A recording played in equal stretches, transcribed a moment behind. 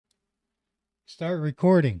Start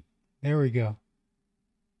recording. There we go.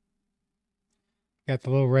 Got the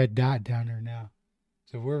little red dot down there now.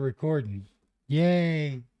 So we're recording.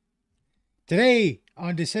 Yay. Today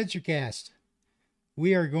on DidntCast,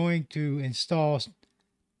 we are going to install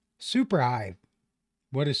SuperHive.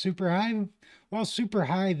 What is SuperHive? Well,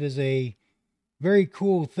 SuperHive is a very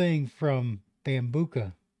cool thing from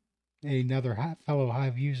Bambukah, another fellow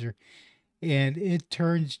Hive user. And it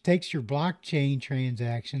takes your blockchain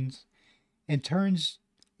transactions and turns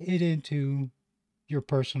it into your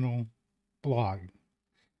personal blog.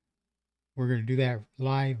 We're going to do that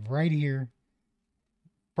live right here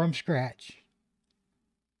from scratch.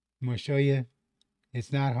 I'm going to show you.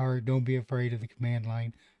 It's not hard. Don't be afraid of the command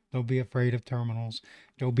line. Don't be afraid of terminals.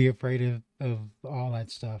 Don't be afraid of all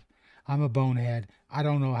that stuff. I'm a bonehead. I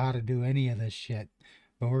don't know how to do any of this shit.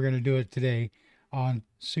 But we're going to do it today on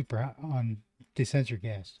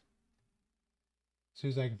DidntCast. As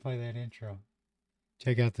soon as I can play that intro.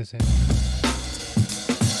 Check out this intro.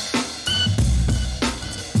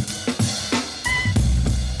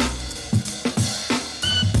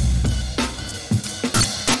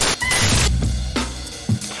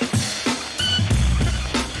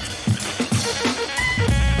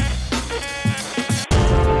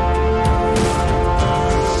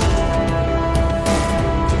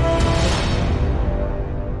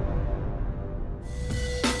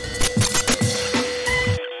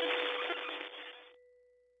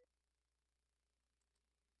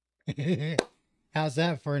 How's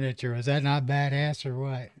that for an intro? Is that not badass or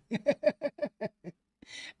what?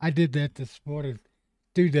 I did that this morning.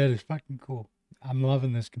 Dude, that is fucking cool. I'm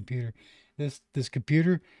loving this computer. This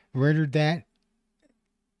computer rendered that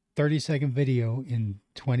 30-second video in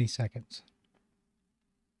 20 seconds.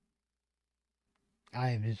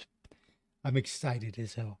 I'm excited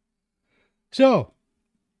as hell. So,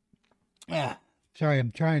 sorry,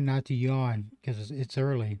 I'm trying not to yawn because it's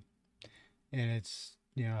early and it's,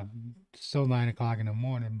 you know, still 9 o'clock in the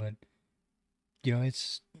morning, but you know,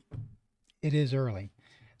 it is early.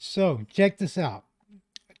 So check this out.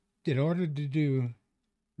 In order to do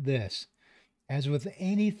this, as with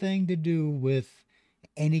anything to do with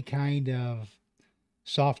any kind of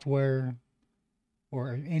software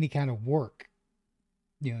or any kind of work,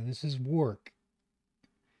 you know, this is work.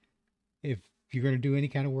 If you're going to do any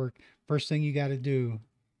kind of work, first thing you got to do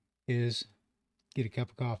is get a cup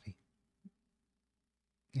of coffee.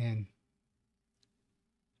 And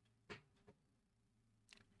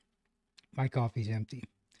my coffee's empty.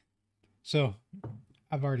 So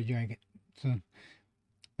I've already drank it. So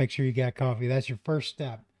make sure you got coffee. That's your first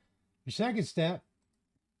step. Your second step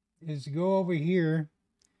is to go over here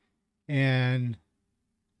and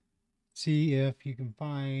see if you can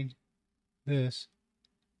find this.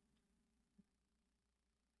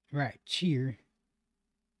 Right, cheer.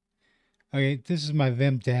 Okay, this is my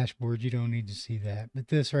Vim dashboard. You don't need to see that. But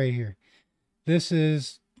this right here. This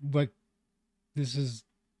is,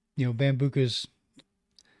 you know, Bambukah's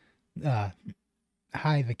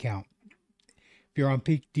Hive account. If you're on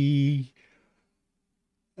PeakD,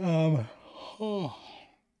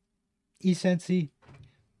 eSensi,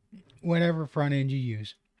 whatever front end you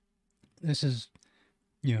use, this is,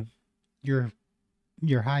 you know, your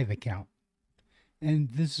Hive account.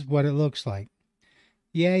 And this is what it looks like.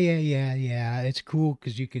 Yeah. It's cool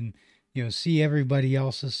because you can, you know, see everybody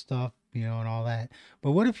else's stuff, you know, and all that.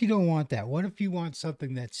 But what if you don't want that? What if you want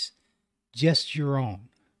something that's just your own?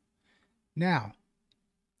 Now,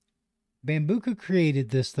 Bambukah created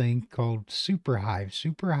this thing called SuperHive.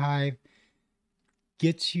 SuperHive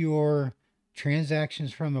gets your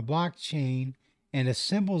transactions from the blockchain and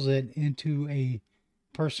assembles it into a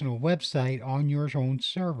personal website on your own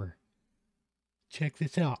server. Check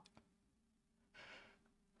this out.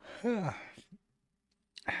 God,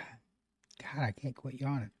 I can't quit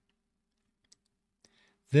yawning.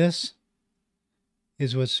 This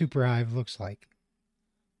is what SuperHive looks like.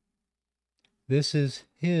 This is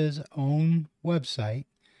his own website.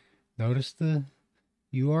 Notice the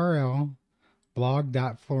URL,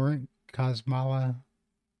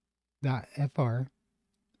 blog.florentkosmala.fr.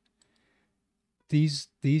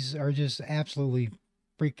 These are just absolutely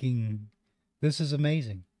freaking, this is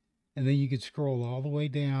amazing. And then you could scroll all the way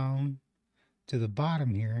down to the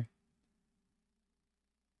bottom here.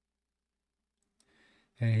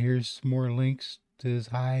 And here's more links to his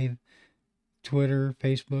Hive, Twitter,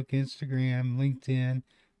 Facebook, Instagram, LinkedIn,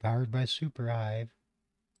 powered by SuperHive.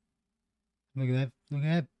 Look at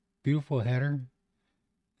that beautiful header.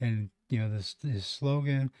 And, you know, this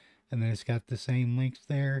slogan. And then it's got the same links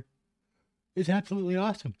there. It's absolutely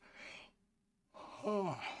awesome.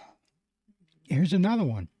 Oh. Here's another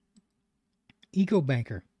one.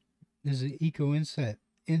 EcoBanker. This is Eco Instant.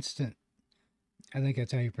 I think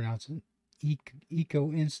that's how you pronounce it.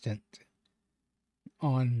 Eco Instant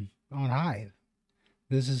on Hive.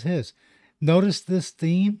 This is his. Notice this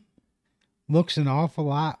theme looks an awful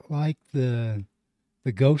lot like the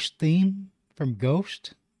Ghost theme from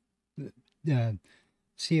Ghost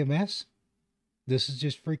CMS. This is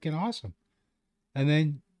just freaking awesome. And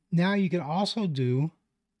then now you can also do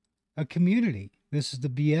a community. This is the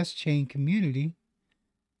BS chain community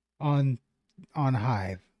on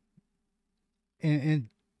Hive. And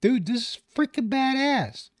dude, this is freaking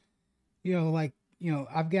badass. You know, like, you know,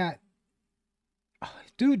 I've got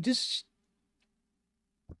dude, this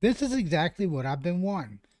is exactly what I've been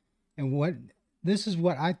wanting. And what this is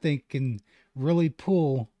what I think can really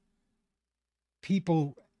pull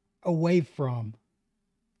people away from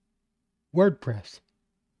WordPress.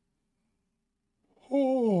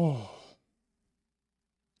 Oh,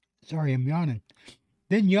 sorry, I'm yawning.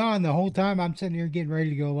 Didn't yawn the whole time I'm sitting here getting ready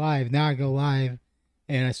to go live. Now I go live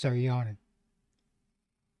and I start yawning.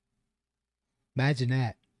 Imagine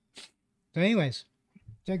that. So, anyways,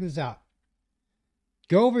 check this out.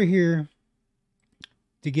 Go over here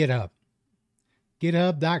to GitHub.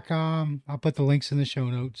 GitHub.com. I'll put the links in the show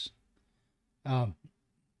notes.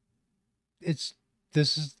 This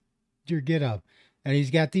is your GitHub. And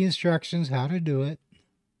he's got the instructions how to do it.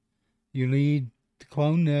 You need to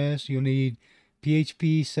clone this. You'll need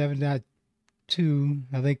PHP 7.2,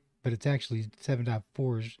 I think, but it's actually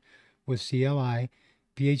 7.4 with CLI,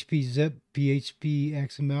 PHP zip, PHP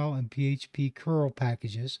XML, and PHP curl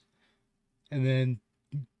packages. And then,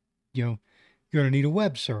 you know, you're going to need a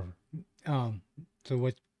web server. So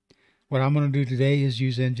what I'm going to do today is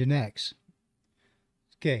use Nginx.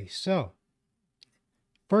 Okay, so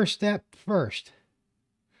first step first.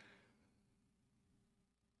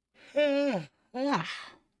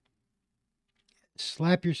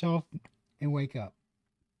 Slap yourself and wake up.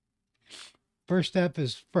 First step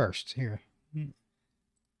is first here.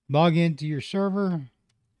 Log into your server.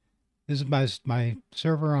 This is my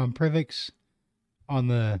server on Privix. On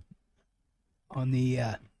the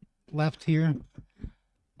left here.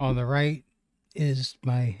 On the right is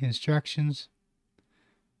my instructions.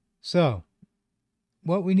 So,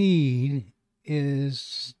 what we need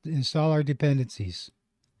is install our dependencies.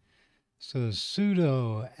 So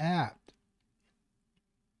sudo apt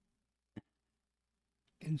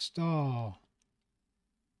install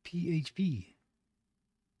php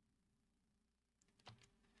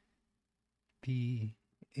 -cli,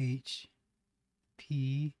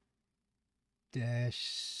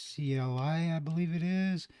 I believe it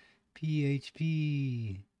is,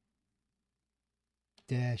 php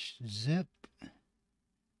 -zip,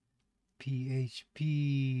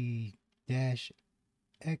 php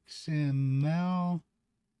XML,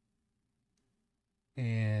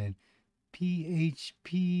 and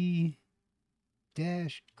PHP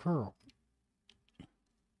curl.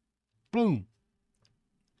 Boom.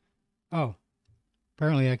 Oh,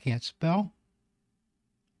 apparently I can't spell.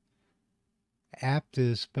 Apt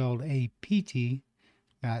is spelled APT,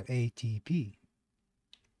 not ATP.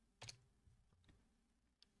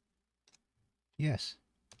 Yes.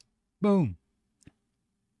 Boom.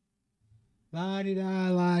 La-di-da,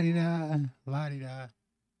 la-di-da, la-di-da,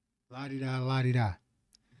 la-di-da, la-di-da.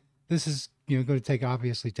 This is, going to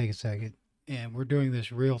obviously take a second. And we're doing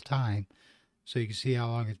this real time, so you can see how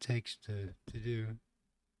long it takes to do.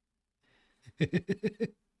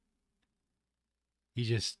 He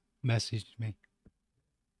just messaged me.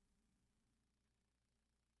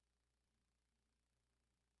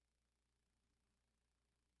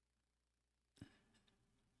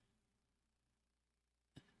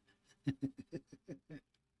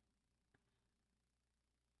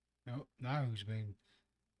 Oh, now who's been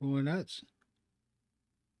going nuts?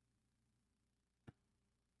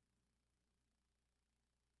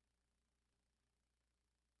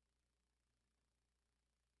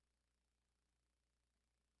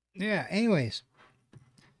 Yeah, anyways.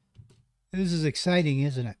 This is exciting,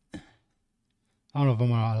 isn't it? I don't know if I'm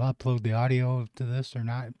going to upload the audio to this or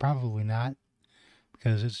not. Probably not.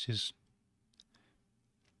 Because it's just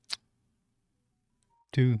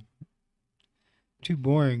too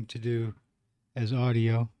boring to do as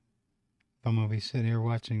audio. I'm going to be sitting here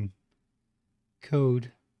watching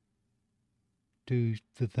code do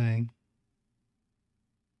the thing.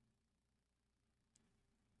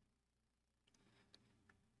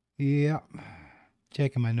 Yep.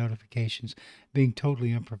 Checking my notifications. Being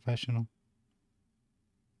totally unprofessional.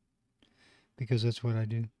 Because that's what I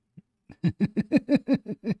do.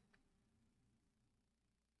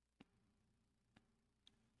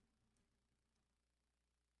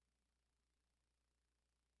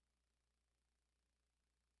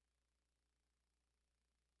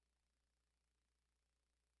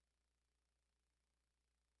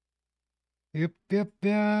 Yep, yep,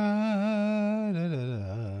 yeah. Da, da, da.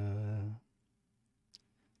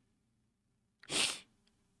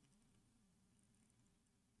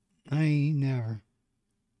 I ain't never.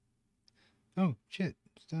 Oh, shit.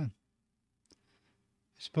 It's done. I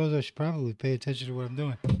suppose I should probably pay attention to what I'm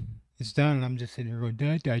doing. It's done, and I'm just sitting here going,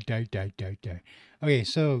 die, die, die, die, die, die. Okay,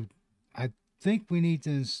 so I think we need to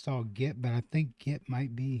install Git, but I think Git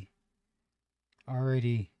might be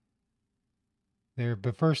already there.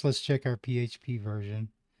 But first, let's check our PHP version.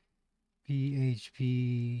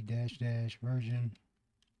 PHP dash dash version.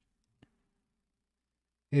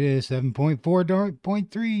 It is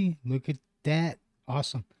 7.4.3. Look at that.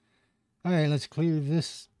 Awesome. All right, let's clear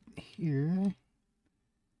this here.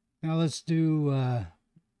 Now let's do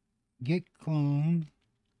git clone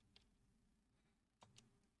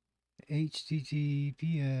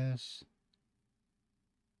https.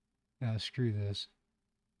 Now screw this.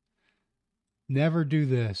 Never do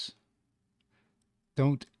this.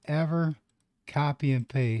 Don't ever copy and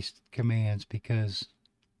paste commands because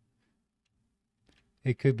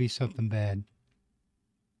it could be something bad.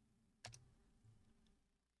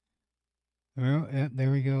 Well,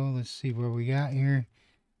 there we go. Let's see where we got here.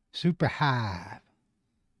 SuperHive.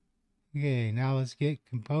 Okay, now let's get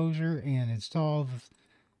Composer and install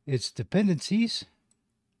its dependencies.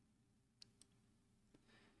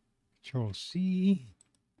 Control C.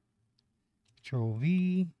 Control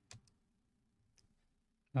V.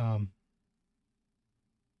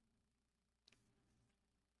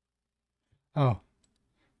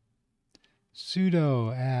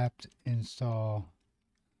 Sudo apt install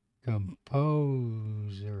Composer.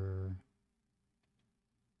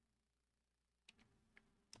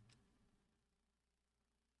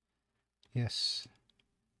 Yes.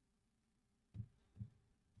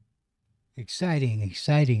 Exciting,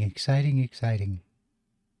 exciting, exciting, exciting.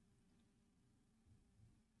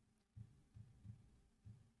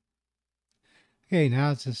 Okay,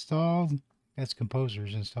 now it's installed. That's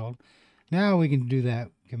Composer's installed. Now we can do that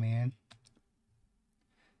command.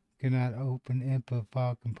 Cannot open input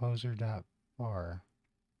file composer.var.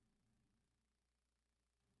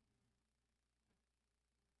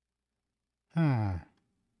 Huh.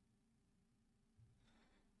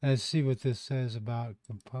 Let's see what this says about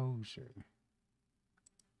Composer.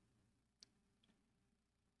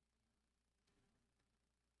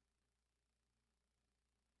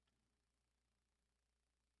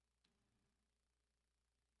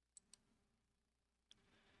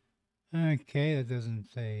 Okay, that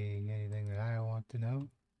doesn't say anything that I want to know.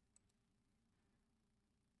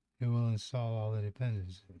 It will install all the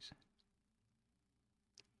dependencies.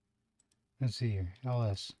 Let's see here.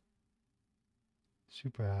 LS.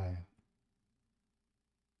 SuperHive.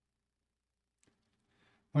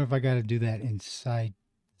 What if I got to do that inside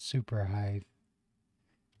SuperHive?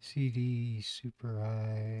 CD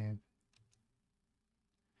SuperHive.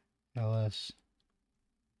 LS.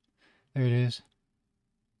 There it is.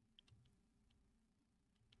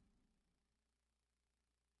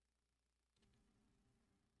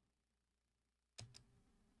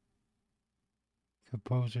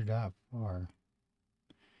 Composer.var.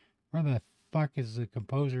 Where the fuck is the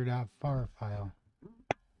composer.var file?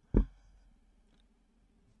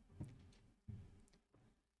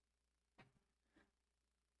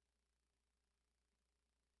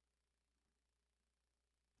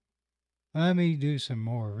 Let me do some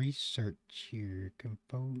more research here.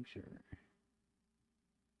 Composer.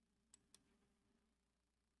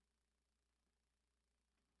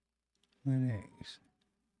 Linux.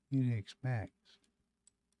 Unix Max.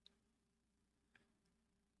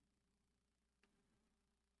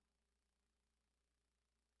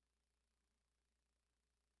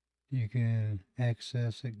 You can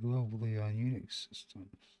access it globally on Unix systems.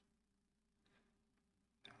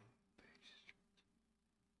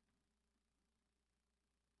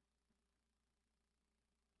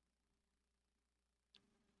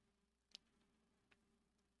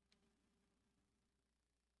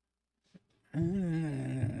 I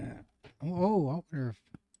wonder if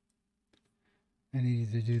I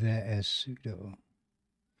needed to do that as sudo.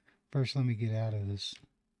 First, let me get out of this.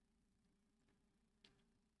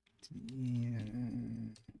 Yeah.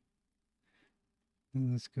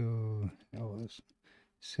 Let's go LS.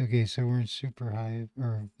 Okay, so we're in SuperHive,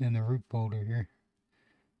 or in the root folder here.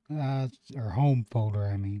 Or home folder,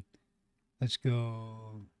 I mean. Let's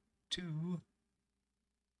go to...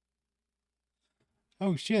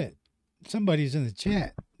 Oh, shit. Somebody's in the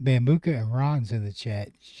chat. Bambukah and Ron's in the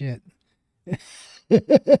chat. Shit.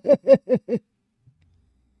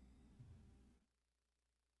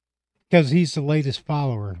 Because he's the latest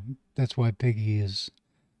follower. That's why Piggy is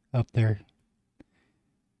up there.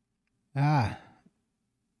 Ah,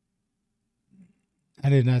 I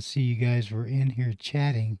did not see you guys were in here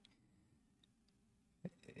chatting.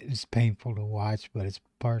 It's painful to watch, but it's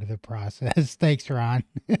part of the process. Thanks, Ron.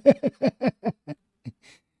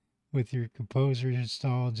 With your Composer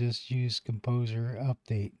installed, just use Composer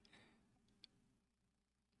Update.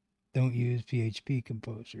 Don't use PHP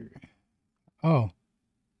Composer. Oh,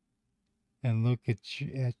 and look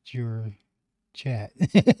at your chat.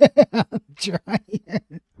 I'm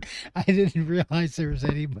trying. I didn't realize there was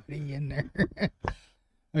anybody in there.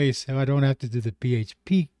 Okay, so I don't have to do the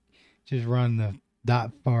PHP. Just run the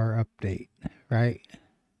 .var update, right?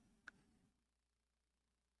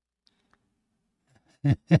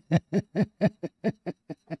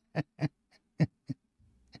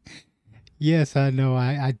 Yes, I know.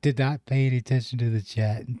 I did not pay any attention to the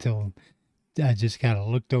chat until I just kind of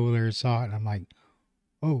looked over there and saw it, and I'm like,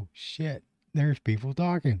 oh, shit, there's people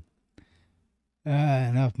talking.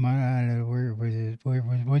 Enough.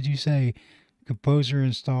 What'd you say? Composer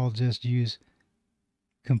install, just use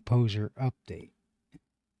Composer Update.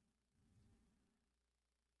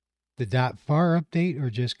 The .var update or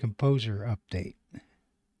just Composer Update?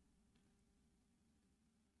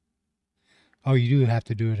 Oh, you do have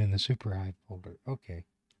to do it in the SuperHive folder. Okay.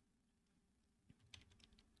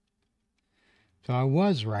 So I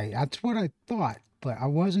was right. That's what I thought, but I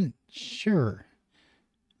wasn't sure.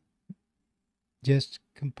 Just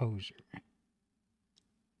Composer.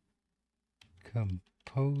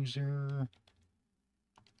 Composer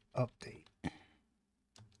Update.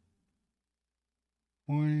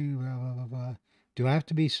 Warning, blah, blah, blah, blah. Do I have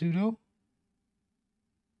to be sudo?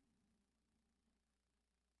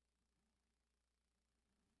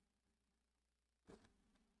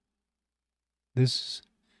 This.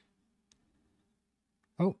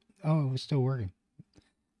 Oh, it was still working.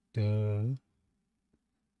 Duh.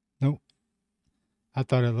 Nope. I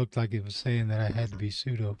thought it looked like it was saying that I had to be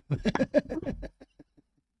sudo.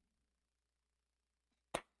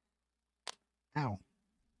 Ow.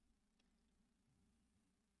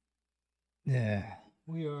 Yeah.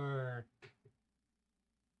 We are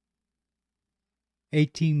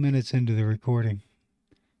 18 minutes into the recording.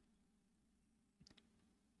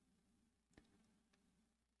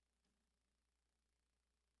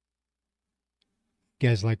 You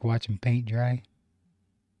guys like watching paint dry?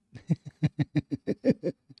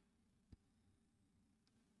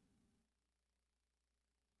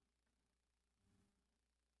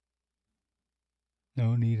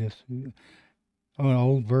 No need of. Oh, an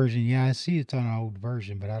old version. Yeah, I see it's on an old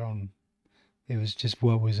version, but I don't. It was just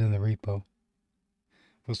what was in the repo.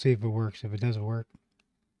 We'll see if it works. If it doesn't work,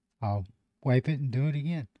 I'll wipe it and do it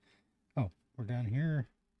again. Oh, we're down here.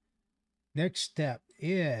 Next step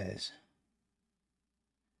is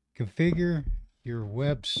configure your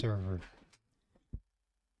web server.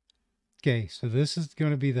 Okay, so this is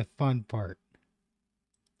going to be the fun part.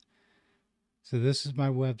 So this is my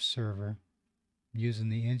web server using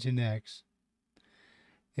the Nginx.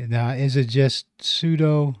 And now, is it just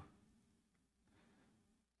sudo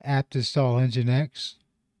apt install Nginx?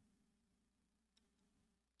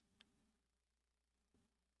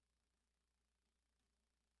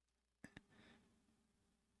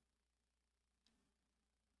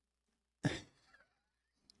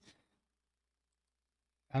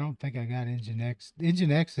 I don't think I got Nginx.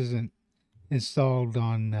 Nginx isn't installed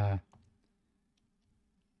on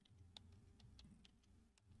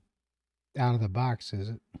out of the box, is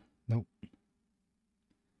it? Nope.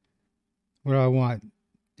 What do I want?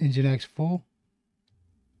 Nginx full?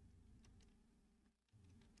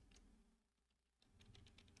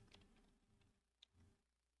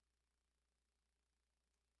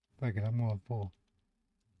 Fuck it, I'm going full.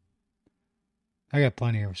 I got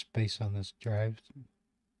plenty of space on this drive.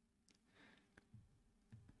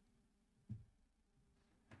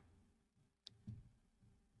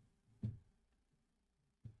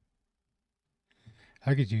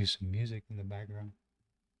 I could use some music in the background.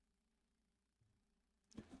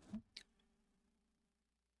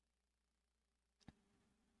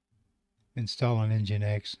 Installing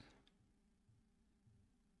Nginx.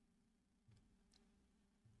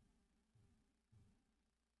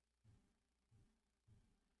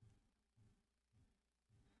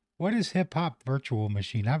 What is Hip Hop Virtual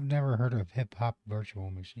Machine? I've never heard of Hip Hop Virtual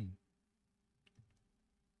Machine.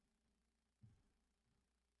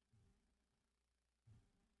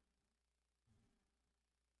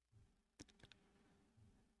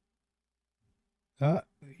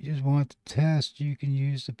 You just want to test. You can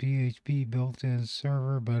use the PHP built-in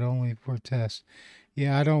server, but only for test.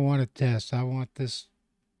 Yeah, I don't want to test. I want this.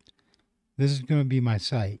 This is going to be my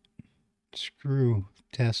site. Screw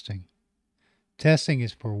testing. Testing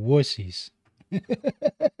is for wussies.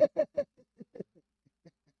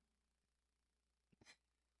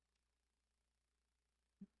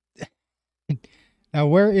 Now,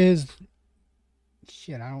 where is...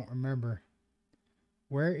 Shit, I don't remember.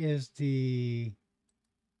 Where is the...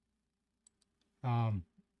 You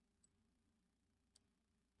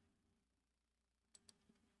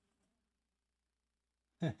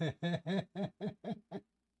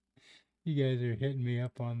guys are hitting me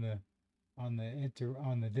up on the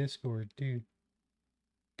Discord too.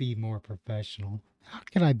 Be more professional. How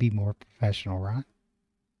can I be more professional, Ron?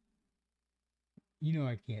 You know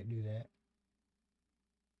I can't do that.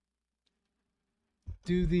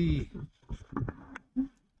 Do the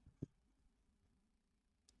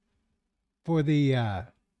for the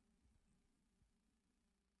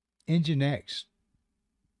Engine X.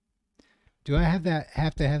 Do I have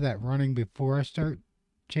to have that running before I start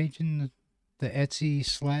changing the Etsy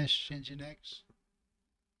 / Engine X?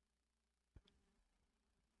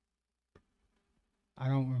 I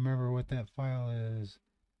don't remember what that file is.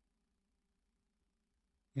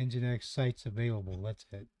 Engine X sites available. That's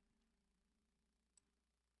it.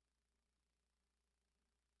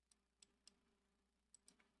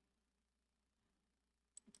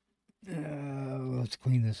 Let's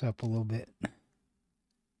clean this up a little bit.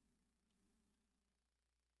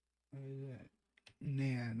 What is that?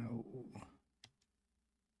 Nano.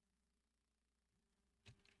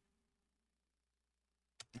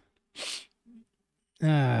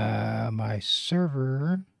 My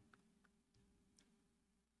server.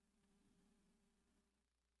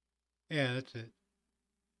 Yeah, that's it.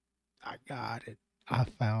 I got it. I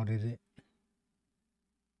found it.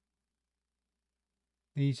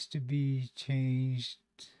 Needs to be changed.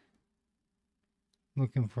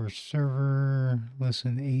 Looking for server.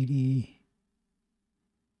 Listen 80.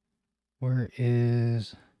 Where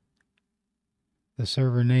is the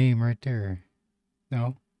server name right there?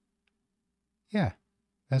 No. Yeah,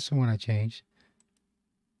 that's the one I changed.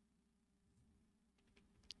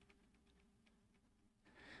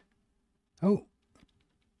 Oh.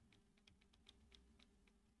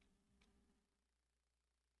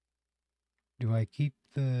 Do I keep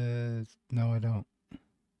the... No, I don't.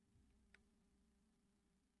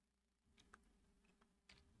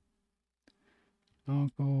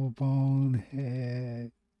 Uncle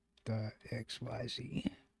Bonehead .xyz.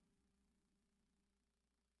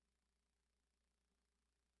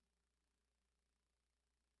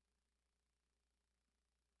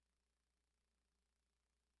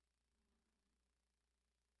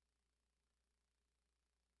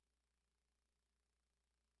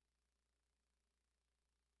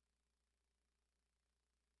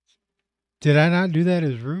 Did I not do that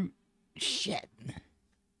as root? Shit.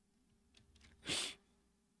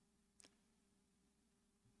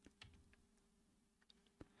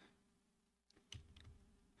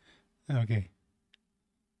 Okay.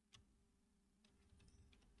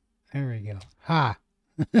 There we go. Ha.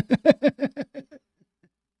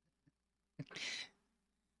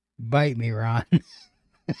 Bite me, Ron.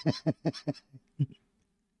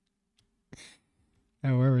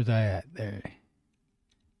 Now, where was I at? There.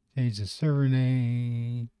 Change the server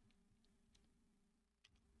name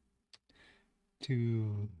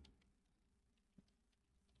to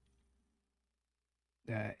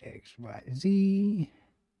 .xyz.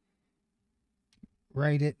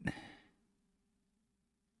 Write it.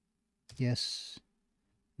 Yes.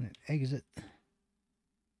 And then exit.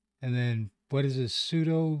 And then what is this?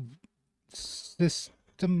 Sudo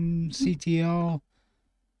system CTL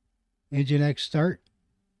Engine X start.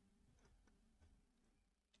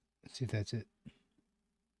 Let's see if that's it.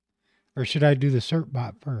 Or should I do the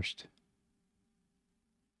certbot first?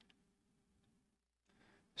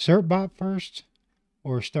 Certbot first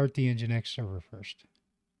or start the Engine X server first?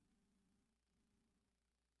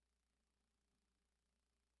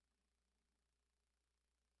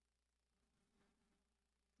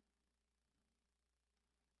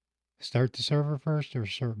 Start the server first or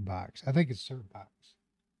certbox? I think it's certbox.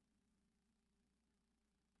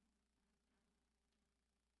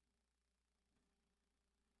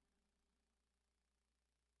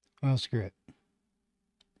 Well, screw it.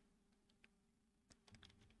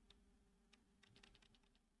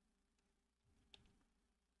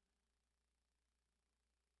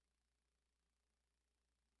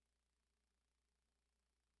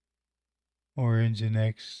 Or Engine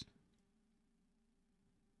X.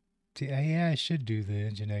 Yeah, I should do the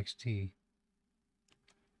Engine XT.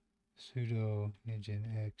 Sudo Engine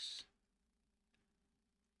X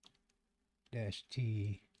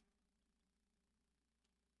 -T.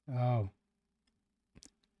 Oh.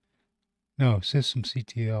 No, system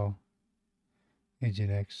CTL.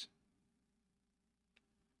 Nginx.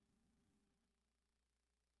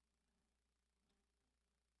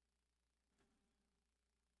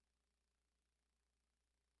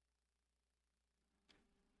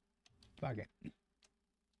 Fuck it.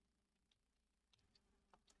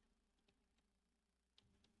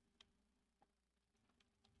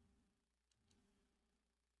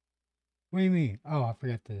 What do you mean? Oh, I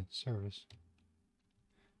forgot the service.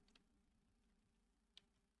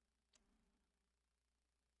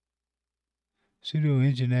 Sudo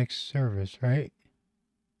Nginx service, right?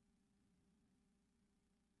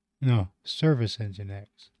 No, service Nginx.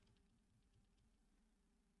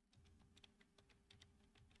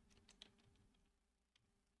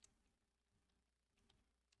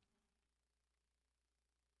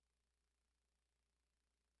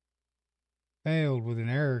 Failed with an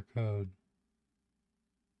error code.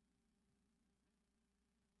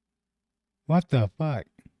 What the fuck?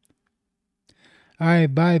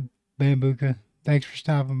 Alright, bye, Bambukah. Thanks for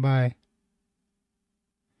stopping by.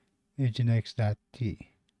 Nginx.t.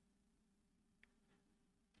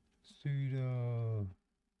 Sudo.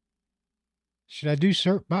 Should I do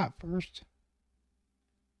certbot first?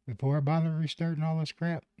 Before I bother restarting all this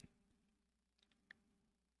crap?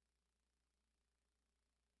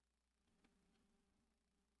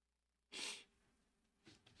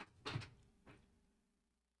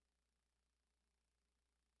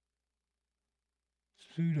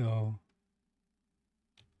 Sudo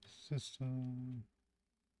system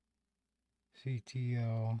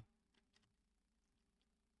ctl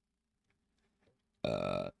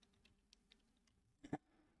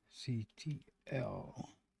ctl.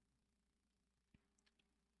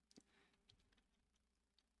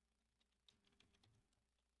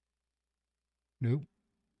 Nope,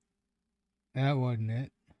 that wasn't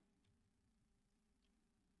it.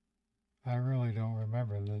 I really don't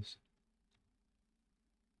remember this.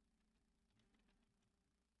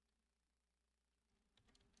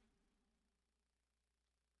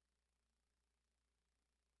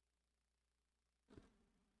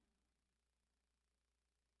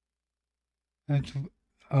 That's,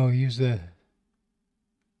 oh, use the,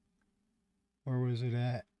 where was it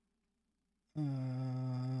at?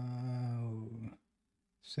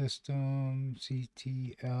 System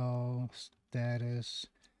ctl status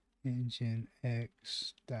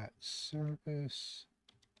nginx dot service.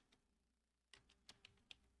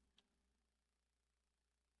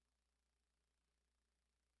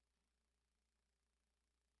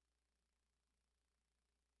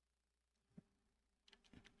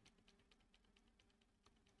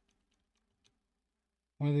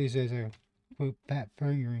 One of these days I put pat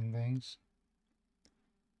fingering things.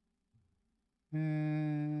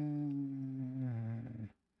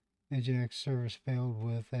 Nginx service failed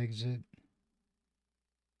with exit.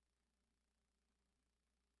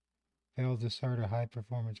 Failed to start a high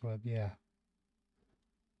performance web. Yeah.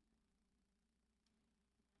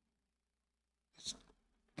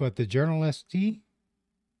 But the journal ST?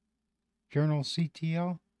 Journal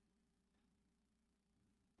CTL?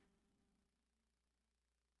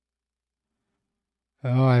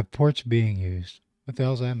 Oh, I have ports being used. What the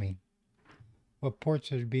hell does that mean? What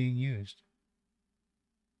ports are being used?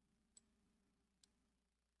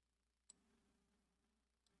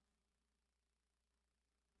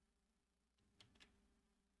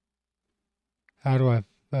 How do I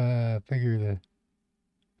figure the...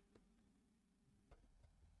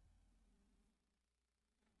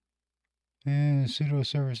 sudo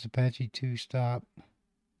service Apache 2 stop.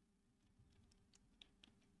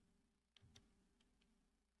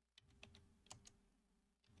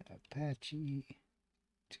 Apache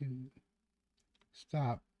 2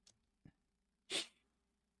 stop.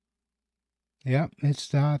 Yep, it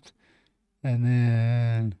stopped. And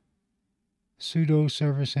then sudo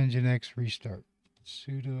service nginx restart.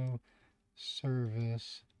 Sudo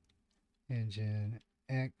service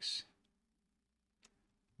nginx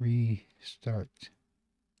restart.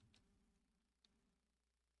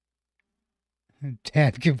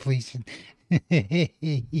 Tab completion.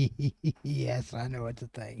 Yes, I know it's a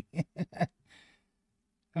thing.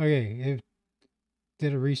 Okay, it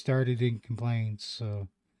did a restart, it didn't complain, so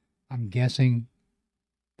I'm guessing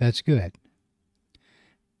that's good.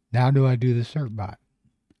 Now do I do the certbot?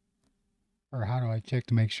 Or how do I check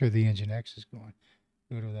to make sure the Nginx is going?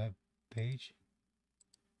 Go to that page.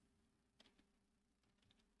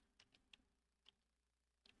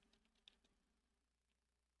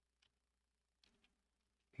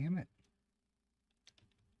 Damn it.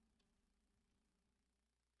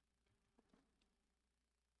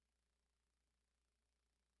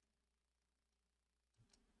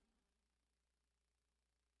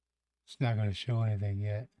 It's not going to show anything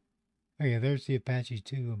yet. Okay, there's the Apache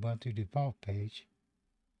 2 Ubuntu default page.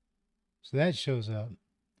 So that shows up.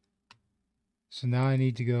 So now I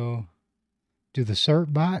need to go do the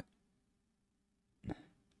cert bot.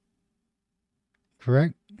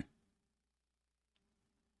 Correct?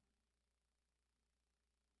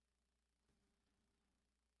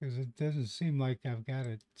 Because it doesn't seem like I've got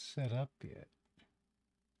it set up yet.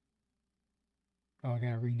 Oh, I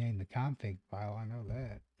got to rename the config file. I know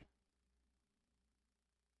that.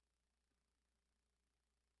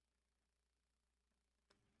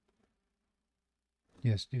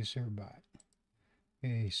 Yes, do cert bot.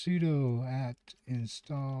 Okay, sudo apt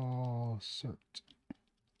install cert.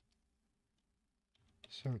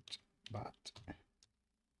 Cert bot.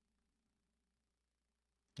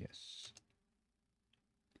 Yes.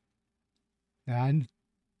 Now I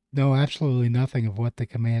know absolutely nothing of what the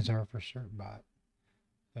commands are for cert bot.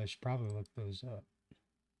 I should probably look those up.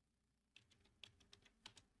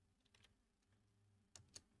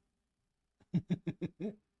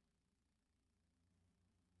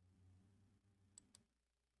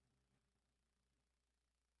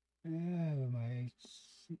 My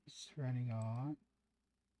it's running on.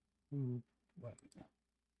 Ooh, what?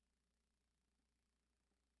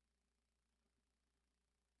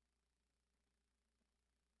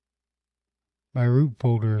 My root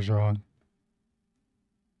folder is wrong.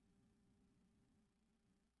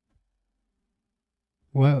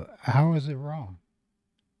 Well, how is it wrong?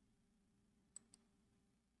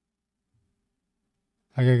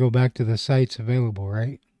 I gotta go back to the sites available,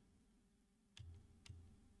 right?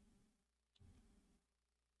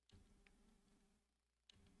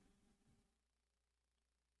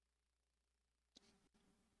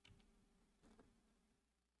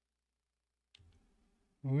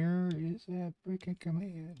 Where is that freaking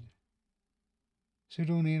command?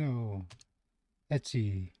 Sudo nano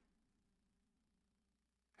etsy.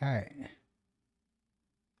 Alright.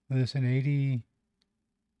 Listen 80.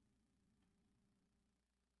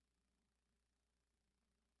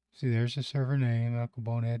 See, there's the server name,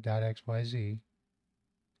 unclebonehead.xyz.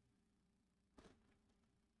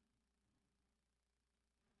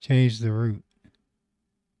 Change the root.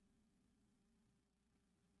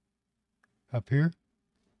 Up here,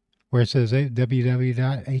 where it says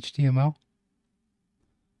www.html.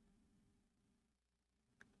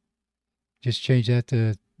 Just change that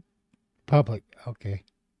to public. Okay.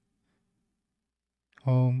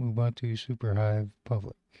 Home, Ubuntu, SuperHive,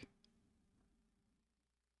 public.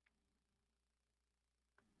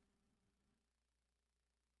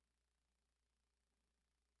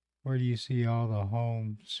 Where do you see all the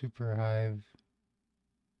home, SuperHive?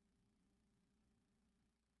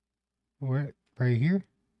 Where? Right here?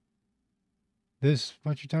 This,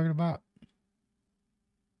 what you're talking about?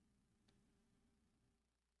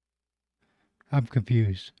 I'm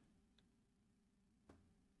confused.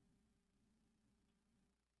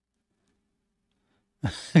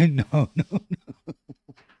 No, no.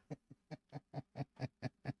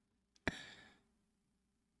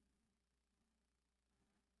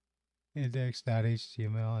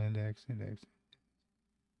 Index.html, index.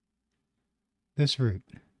 This root.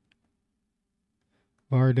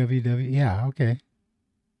 Var www. Yeah, okay.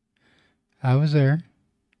 I was there.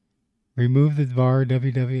 Remove the var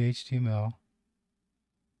www.html.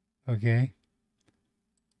 Okay.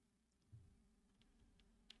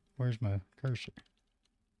 Where's my cursor?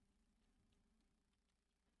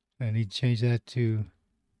 I need to change that to,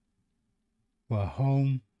 well,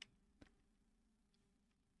 home.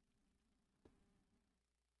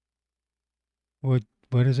 What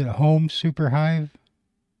is it? Home SuperHive?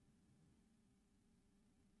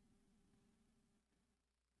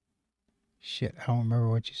 Shit, I don't remember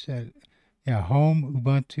what you said. Yeah, home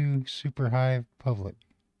Ubuntu SuperHive public.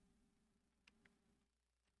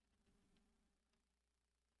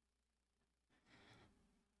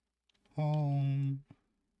 Home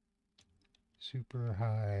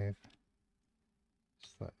SuperHive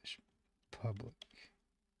 / public.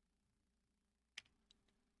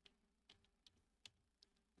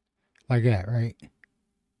 Like that, right?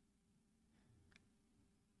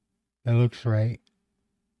 That looks right.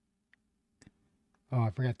 Oh, I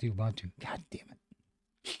forgot the Ubuntu. God damn it.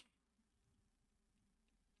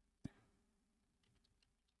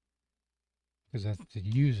 Because that's the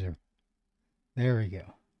user. There we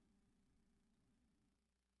go.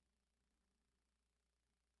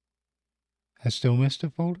 I still missed a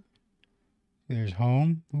folder. There's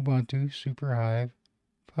home, Ubuntu, SuperHive,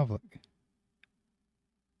 public.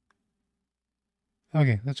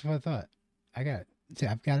 Okay, that's what I thought. I got it. See,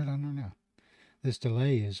 I've got it on there now. This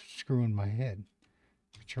delay is screwing my head.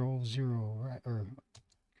 Control 0 right, or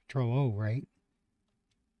Control O, right?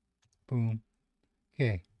 Boom.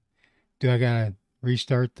 Okay. Do I gotta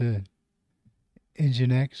restart the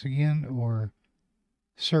Nginx again or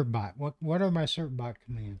certbot? What are my certbot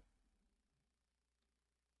commands?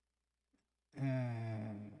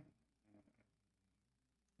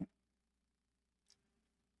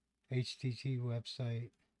 HTTP website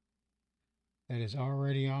that is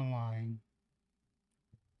already online.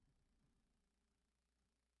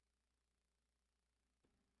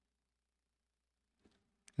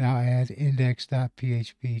 Now add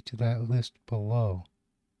index.php to that list below.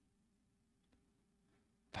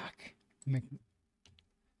 Fuck.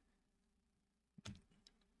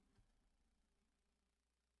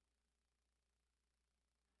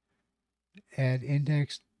 Add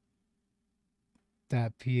index.php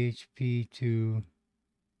to,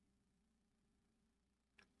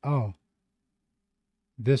 oh,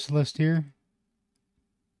 this list here?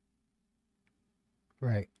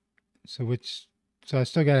 Right. So I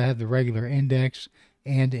still got to have the regular index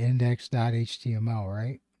and index.html,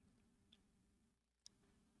 right?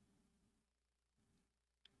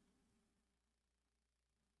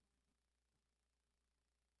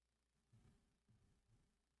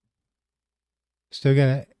 Still got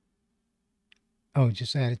to, oh,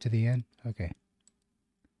 just add it to the end? Okay.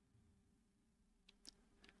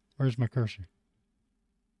 Where's my cursor?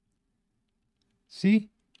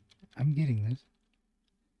 See? I'm getting this.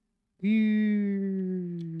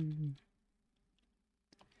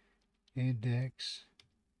 Index.php.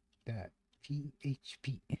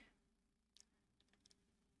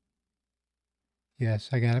 Yes,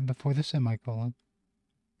 I got it before the semicolon.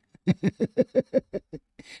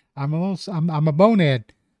 I'm a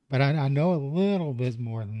bonehead, but I know a little bit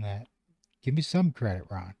more than that. Give me some credit,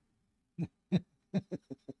 Ron.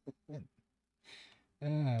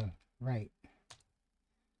 Right.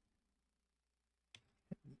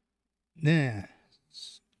 Nah.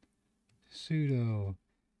 Sudo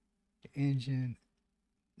engine.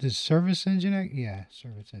 Does service Nginx? Yeah,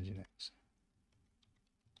 service Nginx.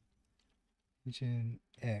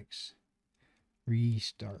 Nginx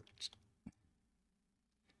restart.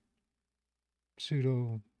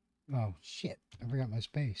 Sudo. Oh shit! I forgot my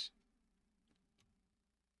space.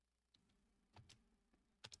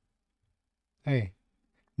 Hey,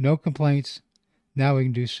 no complaints. Now we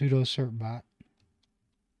can do sudo certbot.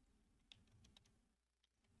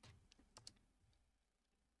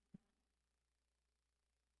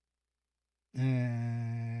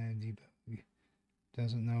 And debug.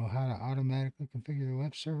 Doesn't know how to automatically configure the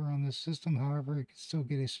web server on this system. However, it can still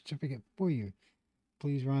get a certificate for you.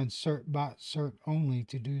 Please run certbot cert only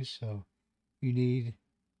to do so. You'll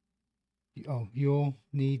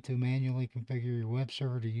need to manually configure your web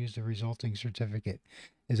server to use the resulting certificate.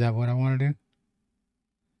 Is that what I want to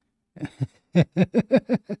do?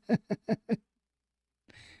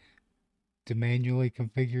 To manually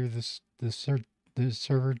configure the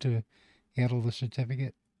server to handle the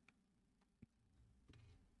certificate?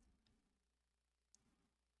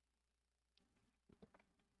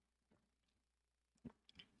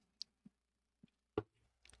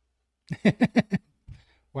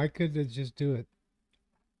 Why couldn't it just do it?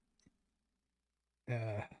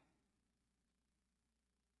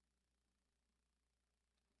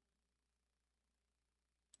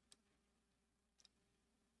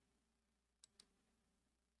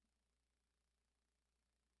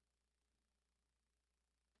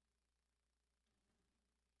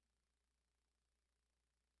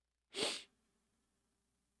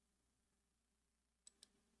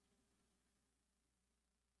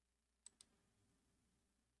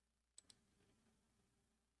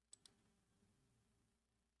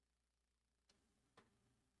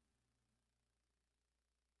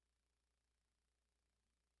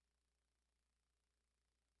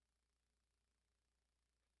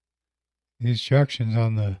 The instructions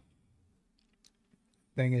on the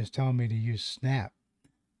thing is telling me to use snap.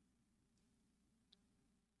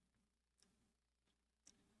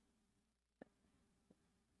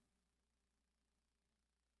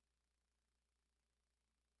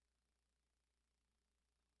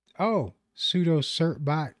 Oh, sudo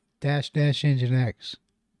certbot dash nginx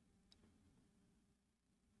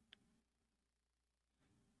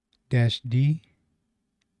dash d.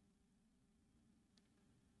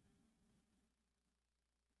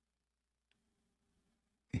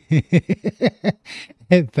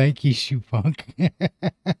 Thank you, Shoepunk.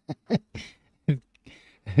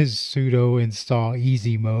 Sudo install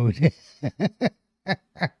easy mode.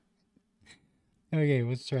 Okay,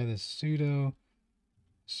 let's try this. Sudo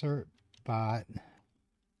certbot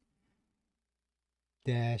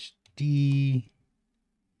dash d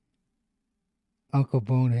Uncle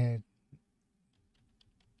Bonehead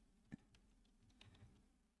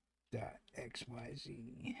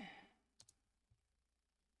 .xyz.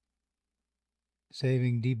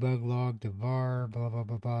 Saving debug log to var, blah, blah,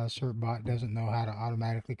 blah, blah. Certbot doesn't know how to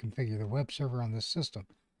automatically configure the web server on this system.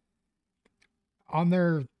 On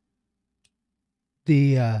there,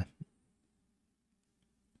 it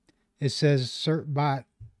says certbot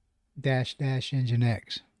 --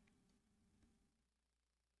 nginx.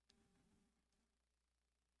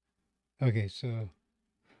 Okay, so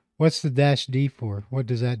what's the -d for? What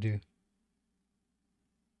does that do?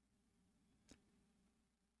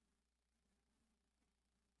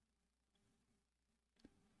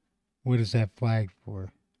 What is that flag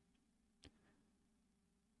for?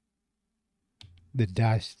 The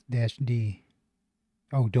 -d.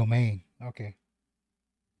 Oh, domain. Okay.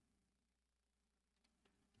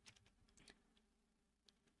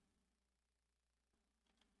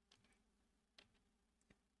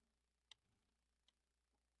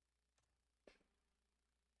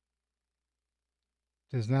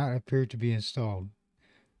 Does not appear to be installed.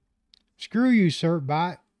 Screw you,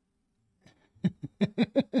 certbot.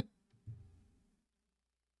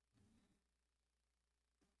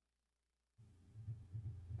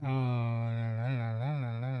 Oh,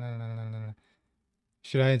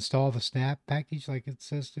 should I install the snap package like it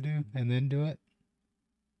says to do and then do it?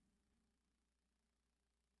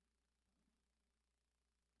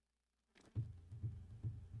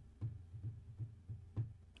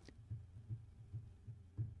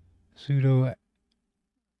 Sudo.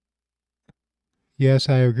 Yes,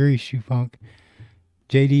 I agree, Shoefunk.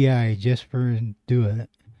 JDI, just for do it.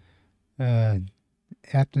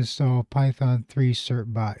 Apt install Python 3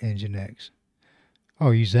 certbot nginx. Oh,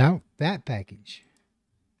 use that package.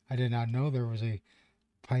 I did not know there was a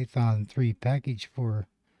Python 3 package for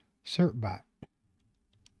certbot.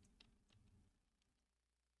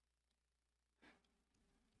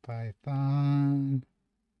 Python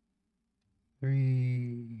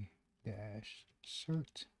 3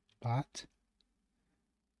 certbot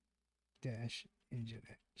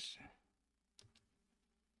nginx.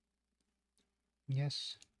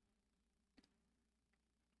 Yes.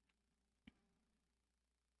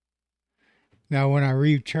 Now, when I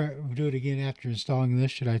do it again after installing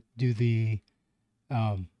this, should I do the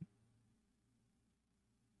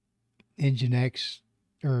nginx,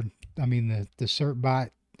 or I mean the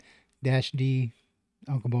certbot -d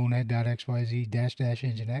unclebonehead.xyz --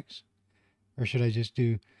 nginx, or should I just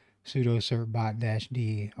do sudo certbot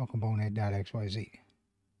 -d unclebonehead.xyz?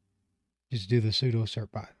 Just do the sudo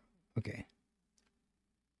certbot. Okay.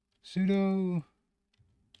 Sudo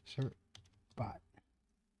certbot.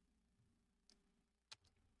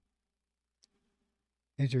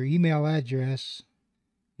 Enter email address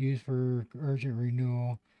used for urgent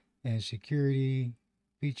renewal and security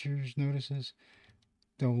features notices.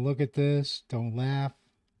 Don't look at this. Don't laugh.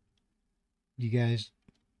 You guys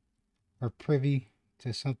are privy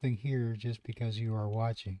to something here just because you are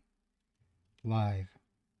watching live.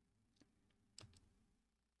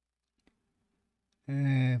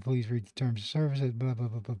 And please read the terms of service. Blah, blah,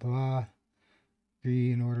 blah, blah, blah.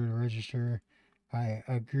 Agree in order to register. I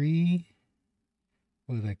agree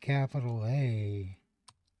with a capital A.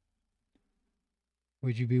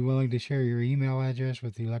 Would you be willing to share your email address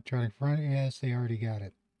with the electronic front? Yes, they already got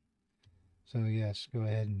it. So yes, go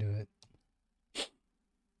ahead and do it.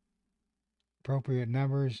 Appropriate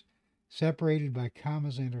numbers separated by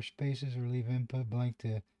commas and or spaces, or leave input blank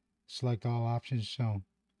to select all options shown.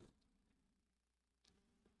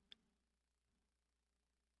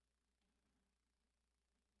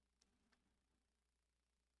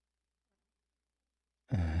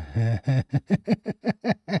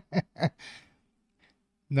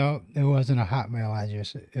 No, it wasn't a Hotmail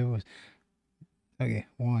address. It was, okay,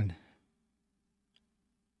 1.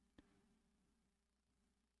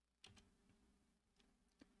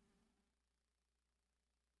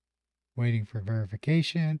 Waiting for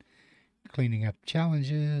verification, cleaning up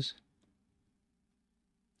challenges.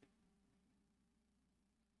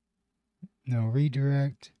 No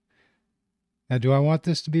redirect. Now, do I want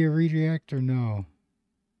this to be a redirect or no?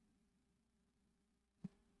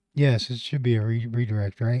 Yes, it should be a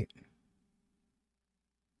redirect, right?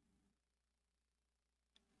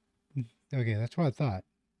 Okay, that's what I thought.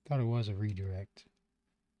 Thought it was a redirect.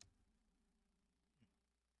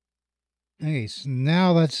 Okay, so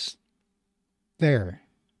now that's there.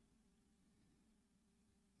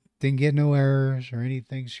 Didn't get no errors or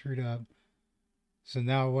anything screwed up. So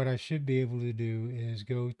now what I should be able to do is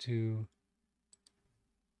go to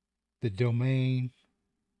the domain,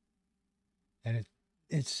 and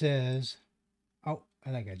it says, oh, I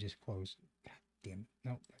think I just closed it. damn it.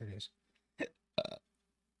 Nope, there it is.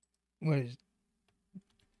 What is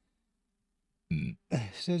it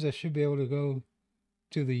says I should be able to go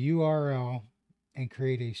to the URL and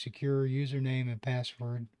create a secure username and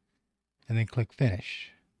password and then click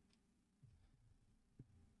finish.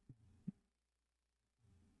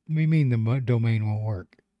 We mean the domain won't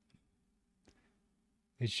work.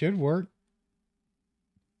 It should work.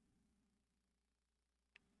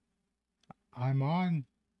 I'm on.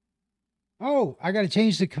 Oh, I got to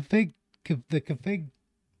change the config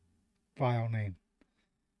file name.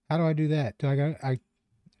 How do I do that? Do I got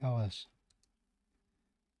ls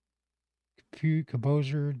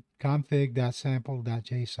composer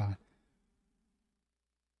config.sample.json.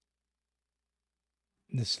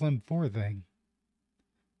 The Slim 4 thing.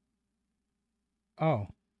 Oh.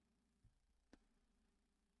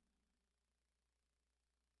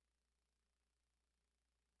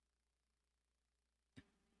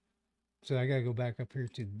 So I got to go back up here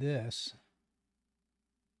to this.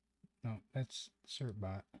 No, that's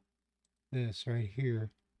certbot. This right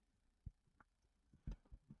here.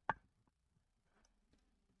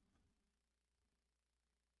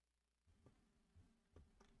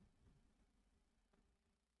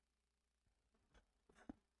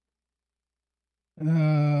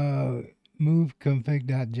 Move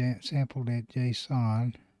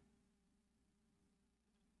config.sample.json.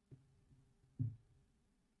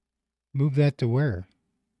 Move that to where?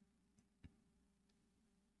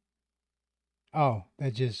 Oh,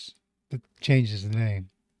 that changes the name.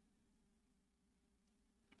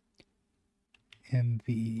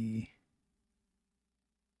 MV.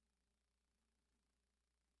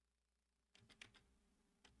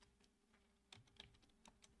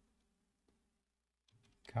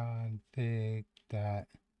 Config dot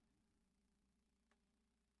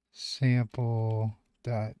sample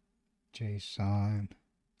dot JSON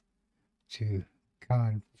to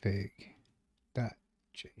config dot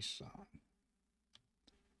JSON.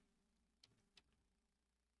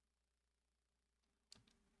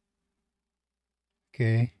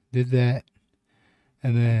 Okay, did that,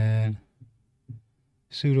 and then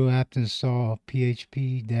sudo apt install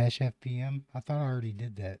php-fpm. I thought I already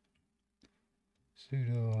did that.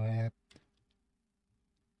 Sudo apt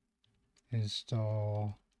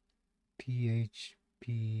install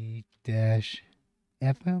php-fm.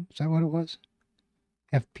 Is that what it was?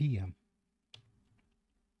 FPM.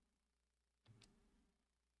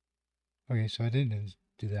 Okay, so I didn't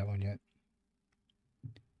do that one yet.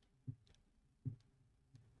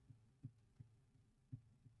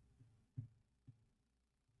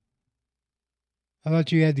 I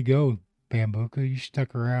thought you had to go, Bambukah. You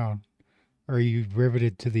stuck around. Or you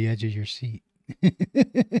riveted to the edge of your seat.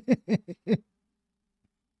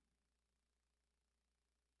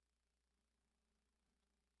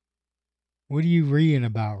 What are you reading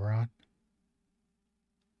about, Ron?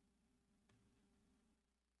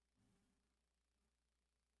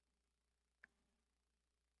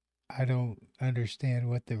 I don't understand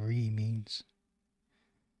what the re means.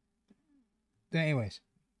 Anyways.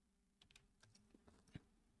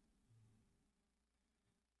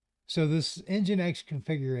 So this Nginx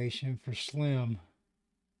configuration for Slim,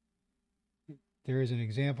 there is an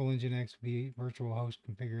example Nginx virtual host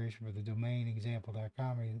configuration for the domain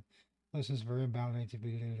example.com. It listens for inbound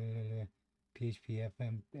HTTP PHP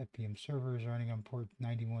FPM servers running on port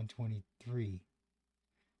 9123.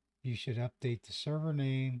 You should update the server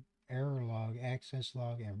name, error log, access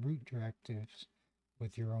log, and root directives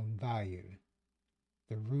with your own value.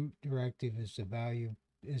 The root directive is the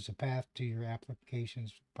path to your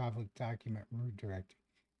application's public document root directory.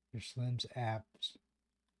 Your Slim's apps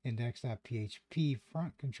index.php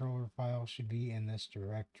front controller file should be in this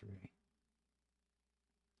directory.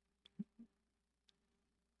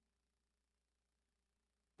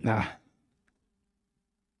 Nah.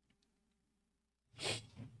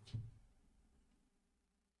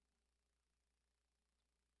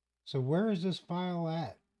 So where is this file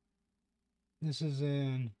at? This is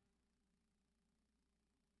in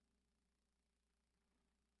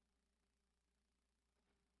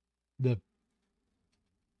the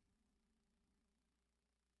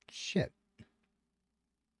shit.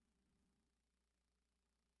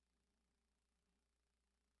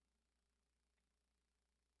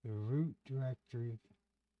 The root directory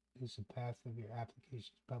is the path of your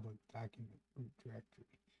application's public document root directory.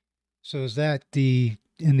 So is that in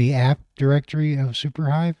the app directory of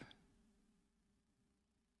SuperHive?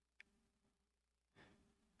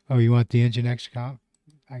 Oh, you want the Nginx comp?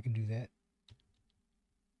 I can do that.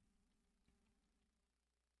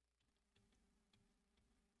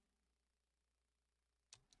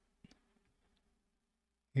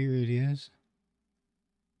 Here it is.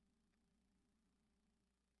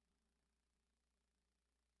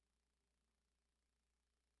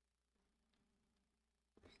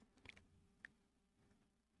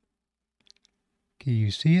 Can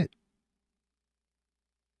you see it?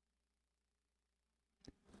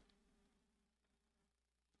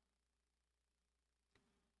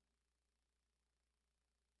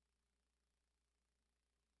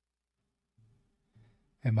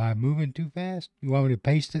 Am I moving too fast? You want me to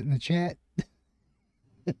paste it in the chat?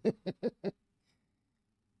 An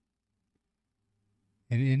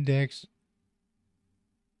index.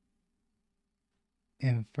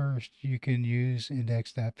 And first, you can use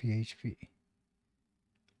index.php.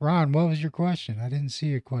 Ron, what was your question? I didn't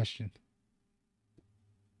see a question.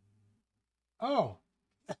 Oh.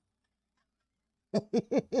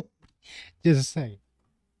 Just a second.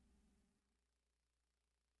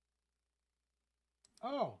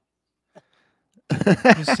 Oh.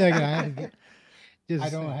 Just a second. I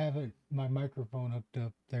don't have it, my microphone hooked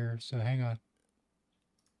up there, so hang on.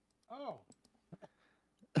 Oh.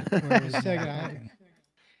 Just a second.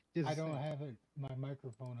 I don't have it, my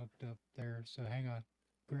microphone hooked up there, so hang on.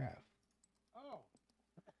 Graph. Oh.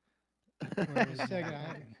 Just a second.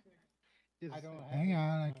 Hang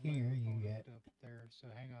on, I can't hear you yet. Up there, so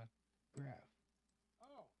hang on. Graph.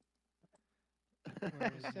 Oh.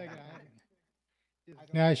 Just a second.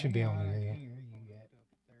 Now I should be able to hear you.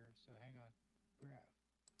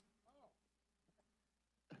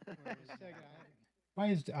 Why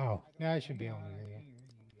is oh? Now I should be able to hear you.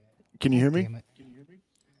 Can you hear me? Damn it.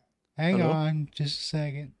 Hang Hello? on, just a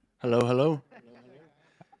second. Hello, hello.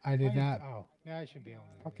 I did not. Oh, now I should be able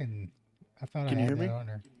to. Fucking, I thought Can I you had hear that me? on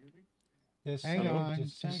there. Just hang on,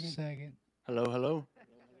 just a second. Hello, hello.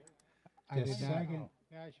 I did not.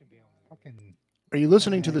 Now I should be able to. Fucking. Are you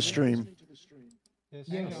listening to the stream? Just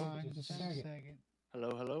hang on, just a second.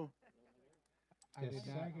 Hello, hello. I did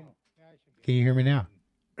not. Can you hear me now?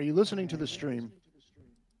 Are you listening to the stream?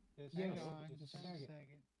 Hang on, just a second.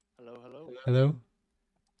 Hello, hello. Hello?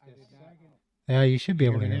 Yeah, you should be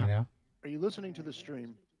able to hear me now. Are you listening to the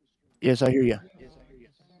stream? Yes, I hear you.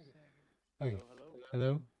 Okay.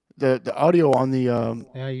 Hello? The audio on the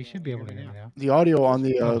Yeah, you should be able to hear me now. the audio on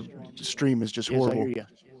the stream is just horrible.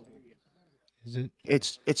 Is it?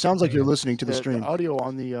 It sounds like you're Okay. listening to the stream. The audio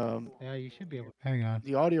on the Yeah, you should be able. Hang on.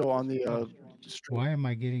 the audio on the stream. Why am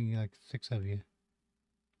I getting like 6 of you?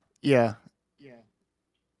 Yeah.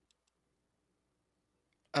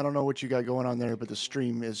 I don't know what you got going on there, but the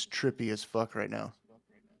stream is trippy as fuck right now.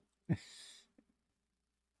 I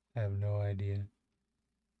have no idea.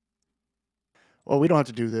 Well, we don't have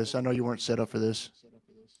to do this. I know you weren't set up for this.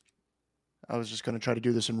 I was just going to try to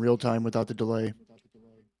do this in real time without the delay.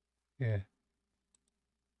 Yeah.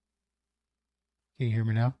 Can you hear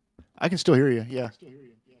me now? I can still hear you. Yeah.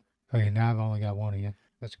 Okay, now I've only got one of you.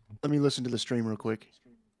 That's cool. Let me listen to the stream real quick.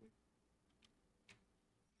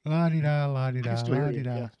 La-di-da, la-di-da, Still hear you,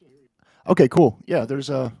 la-di-da. yeah. Okay, cool. Yeah,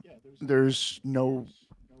 there's no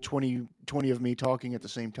 20 of me talking at the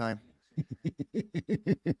same time.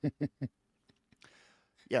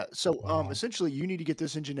 Yeah, so Wow. essentially you need to get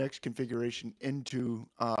this Nginx configuration into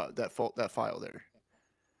that file there.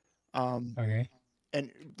 Okay.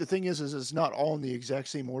 And the thing is it's not all in the exact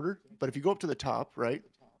same order, but if you go up to the top, right?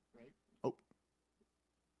 Oh.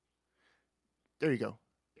 There you go.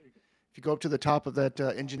 If you go up to the top of that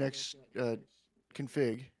Nginx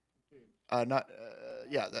config,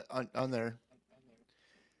 on there,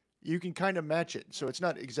 you can kind of match it. So it's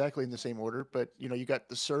not exactly in the same order, but you know, you got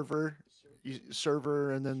the server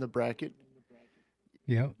and then the bracket.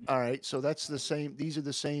 Yep. All right, so that's the same. These are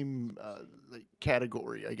the same like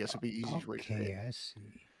category, I guess would be the easiest way to say it. Okay, I see.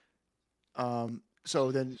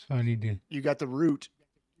 So then So I need to. you got the root.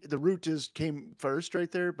 The root came first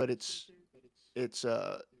right there, but it's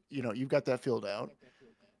you know, you've got that filled out.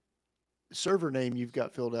 Server name you've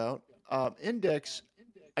got filled out. Index,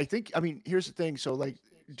 I mean, here's the thing. So like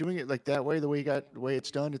doing it like that way, the way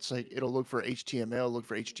it's done, it's like it'll look for HTML, look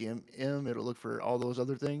for HTML, it'll look for all those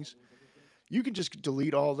other things. You can just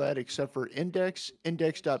delete all that except for index.php :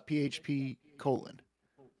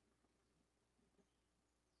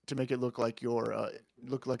 to make it look like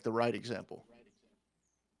the right example.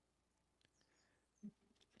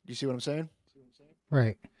 You see what I'm saying?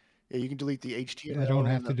 Right. Yeah, you can delete the HTML. I don't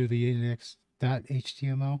have to do the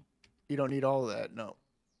index.html. You don't need all of that, no.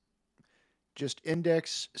 Just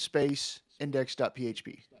index space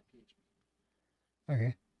index.php.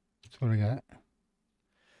 Okay. That's what I got.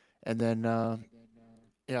 And then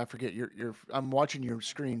yeah, I forget I'm watching your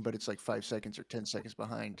screen, but it's like 5 seconds or 10 seconds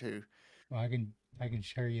behind too. Well, I can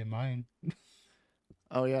share you mine.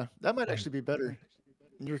 Oh yeah, that might actually be better.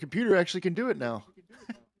 Your computer actually can do it now.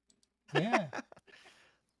 Yeah.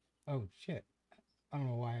 Oh shit. I don't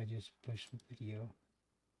know why I just pushed the video.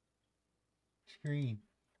 Screen.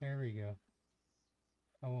 There we go.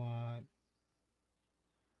 I want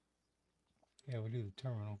Yeah, we'll do the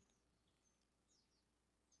terminal.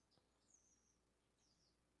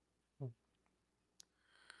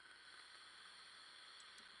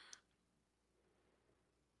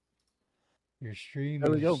 Your stream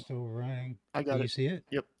There we is go. still running. I Do got you it. see it?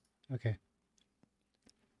 Yep. Okay.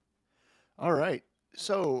 All right.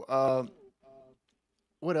 So,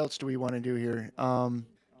 what else do we want to do here?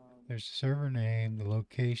 There's the server name, the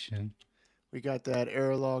location. We got that.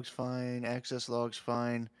 Error logs fine. Access logs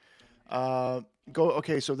fine. Uh, go.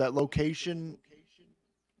 Okay. So that location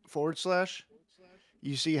 /.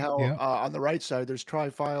 You see how Yep. on the right side there's try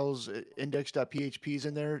files index.php's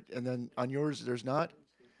in there, and then on yours there's not.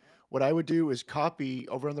 What I would do is copy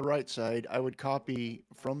over on the right side. I would copy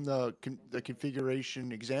from the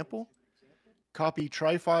configuration example. Copy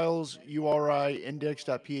try files URI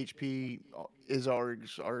index.php is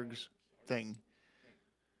args thing,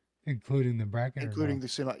 Including the bracket or including no? the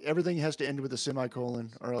semi. Everything has to end with a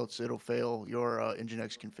semicolon, or else it'll fail your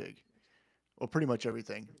Nginx config. Well, pretty much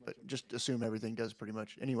everything, but just assume everything does pretty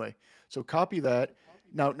much. Anyway, so copy that.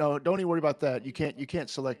 Now, no, don't even worry about that. You can't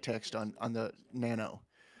select text on the Nano.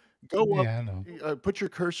 Go up, Yeah, I know. put your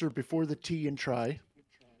cursor before the T and try.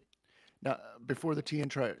 Now, before the T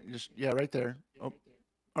and try, just yeah, right there. Oh,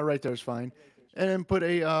 right there is fine. And then put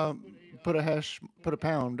a hash, put a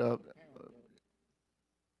pound,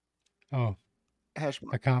 Oh, hash a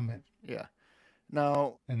mark. comment. Yeah.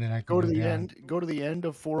 Now, And then I can go to go the down. end. Go to the end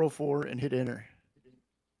of 404 and hit enter.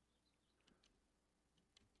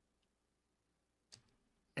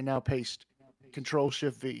 And now paste. Control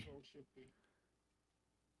Shift V.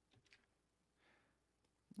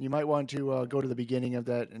 You might want to go to the beginning of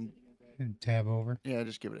that and And tab over. yeah,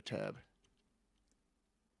 just give it a tab.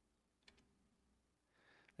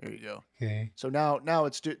 There you go. Okay. So now now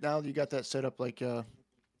you got that set up like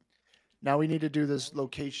now we need to do this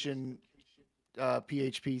location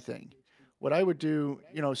PHP thing. What I would do,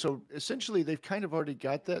 so essentially they've kind of already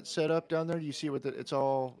got that set up down there. You see what it's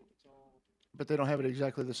all, but they don't have it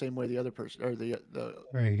exactly the same way the other person or the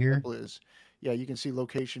Right here. example is. Yeah, you can see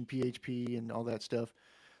location PHP and all that stuff.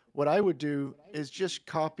 What I would do is just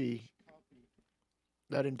copy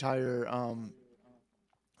that entire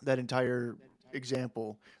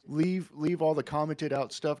example. Leave all the commented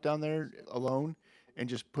out stuff down there alone, and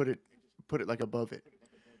just put it like above it,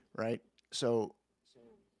 right? So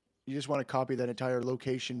you just want to copy that entire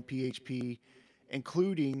location PHP,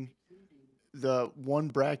 including the one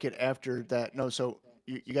bracket after that. No, so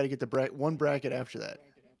you got to get the one bracket after that.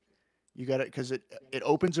 You got it because it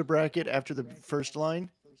opens a bracket after the first line,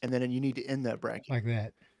 and then you need to end that bracket. Like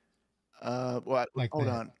that. Well, Like hold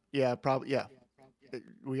that. on. Yeah, probably. Yeah,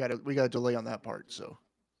 we got a delay on that part. So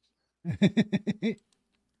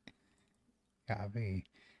Copy.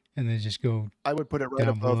 And then just go I would put it right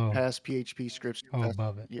down above below. past PHP scripts. Oh,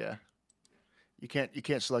 above it. Yeah, you can't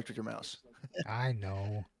select with your mouse. I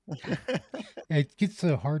know. It gets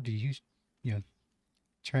so hard to use, you know,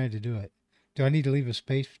 trying to do it. Do I need to leave a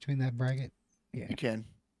space between that bracket? Yeah. You can.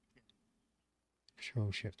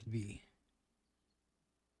 Control Shift V.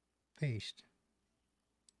 Paste.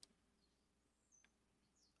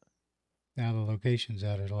 Now the location's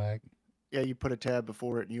out of lag. Yeah, you put a tab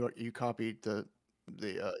before it, and you copied the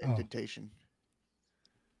Oh, indentation.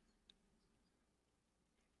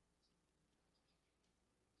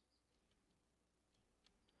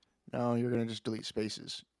 Now you're gonna just delete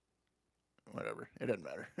spaces. Whatever, it doesn't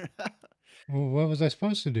matter. well, what was I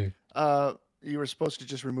supposed to do? You were supposed to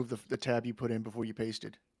just remove the tab you put in before you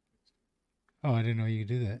pasted. Oh, I didn't know you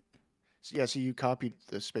could do that. So, yeah, so you copied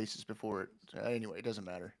the spaces before it. Anyway, it doesn't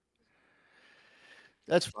matter.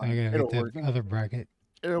 That's I fine. gotta get It'll that work. other bracket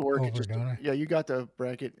It'll work. It over, just don't I? yeah, you got the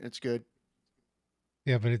bracket. It's good.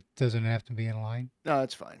 Yeah, but it doesn't have to be in line. No,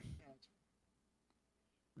 it's fine.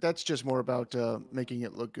 That's just more about making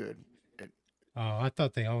it look good. Oh, I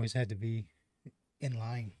thought they always had to be in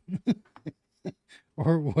line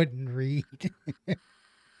or it wouldn't read.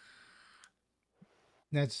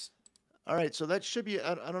 That's All right, so that should be.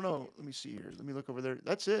 I don't know. Let me see here. Let me look over there.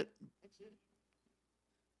 That's it.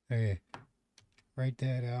 okay. Write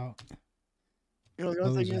that out. The other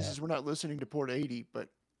Close thing is, that. we're not listening to port 80, but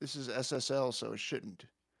this is SSL, so it shouldn't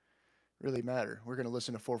really matter. We're going to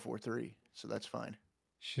listen to 443, so that's fine.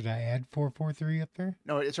 Should I add 443 up there?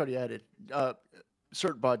 No, it's already added.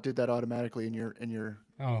 CertBot did that automatically in your.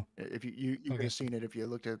 Oh, If you could okay. have seen it if you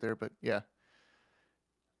looked at it there, but yeah.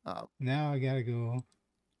 Now I gotta go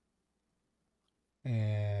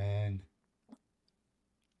and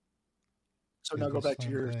So do now go the back to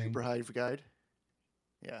same your thing. SuperHive guide.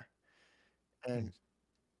 Yeah, and And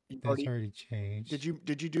you've that's already already changed. did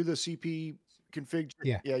you do the CP config.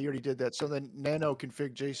 Yeah. Yeah, you already did that. So then nano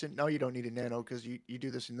config JSON. No, you don't need a nano because you do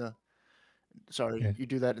this in the. Sorry, Yeah. you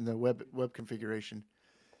do that in the web configuration.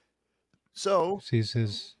 So See, it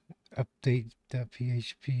says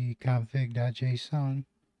update.php config.json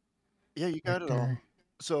yeah, you right got it all. there.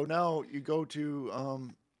 So now you go to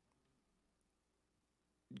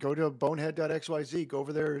bonehead.xyz. Go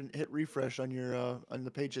over there and hit refresh on your on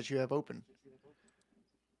the page that you have open.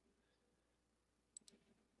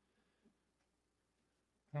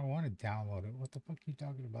 I don't want to download it. What the fuck are you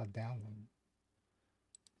talking about downloading?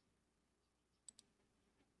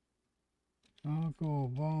 Uncle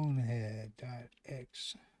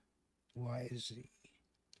Bonehead.xyz. Why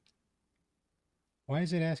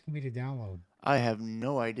is it asking me to download? I have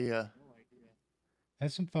no idea.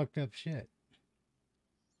 That's some fucked up shit.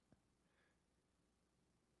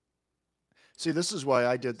 See, this is why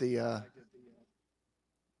I did the.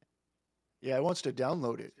 Yeah, it wants to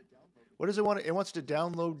download it. What does it want? It wants to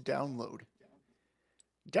download.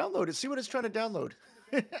 Download it. See what it's trying to download.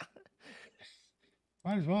 Might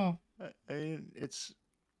as well. I mean, it's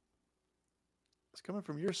coming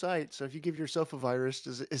from your site. So if you give yourself a virus,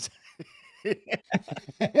 is It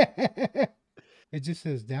just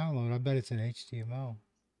says download. I bet it's an HTML.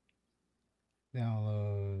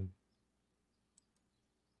 Download.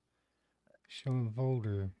 Showing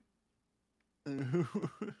folder.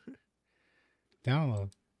 Download.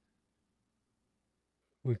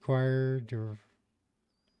 Required your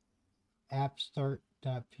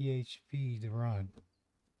appstart.php to run.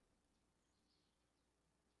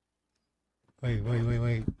 Wait.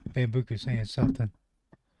 Bambukah saying something.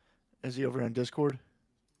 Is he over on Discord?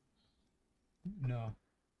 No.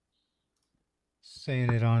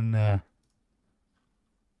 Saying it on,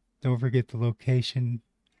 don't forget the location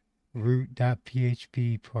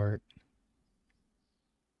root.php part.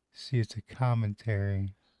 See, it's a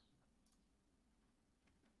commentary.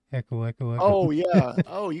 Echo. Oh yeah.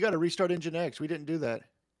 Oh, you got to restart Nginx. We didn't do that.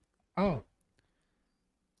 Oh.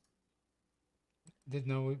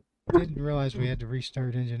 Didn't realize we had to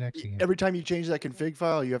restart Nginx again. Every time you change that config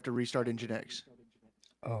file, you have to restart Nginx.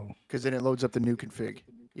 Oh. Because then it loads up the new config.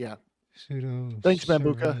 Yeah. Sudo Thanks,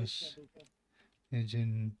 Bambukah. service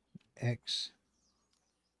Nginx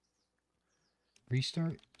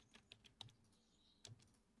restart.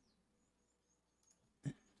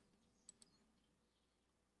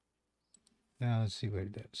 Now let's see what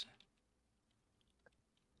it does.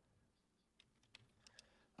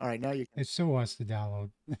 All right, now you. It still wants to download.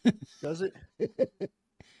 Does it?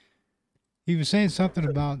 He was saying something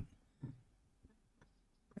about.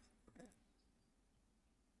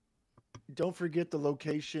 Don't forget the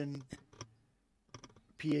location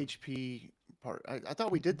PHP part. I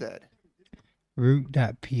thought we did that.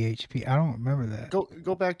 Root.php. I don't remember that.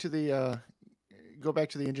 Go back to the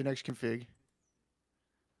Nginx config.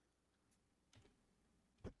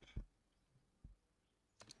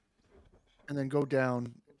 And then go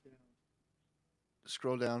down,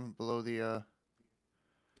 scroll down below the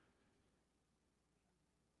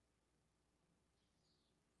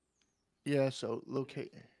yeah, so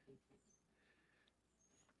locate.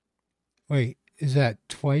 Wait, is that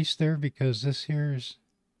twice there because this here is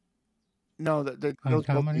No, those both need to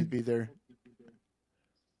uncommented? be there.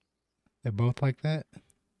 They're both like that?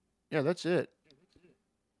 Yeah, that's it.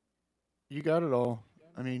 You got it all.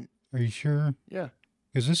 I mean, Are you sure? yeah.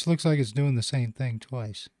 Because this looks like it's doing the same thing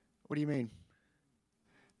twice. What do you mean?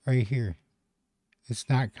 Right here. It's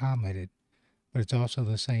not commented, but it's also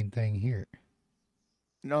the same thing here.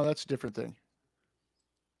 No, that's a different thing.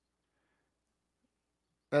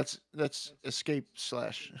 That's escape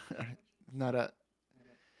slash, not a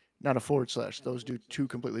 /. Those do two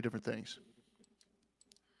completely different things.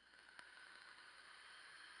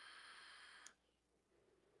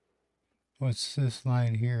 What's this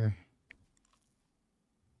line here?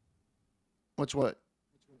 What's what?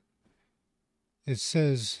 It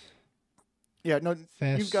says Yeah, no,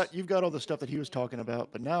 fast. you've got all the stuff that he was talking about,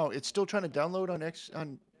 but now it's still trying to download on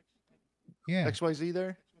Yeah. XYZ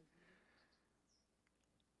there.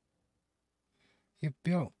 Yep.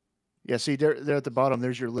 Yo. Yeah, see there at the bottom.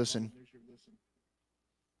 There's your listen,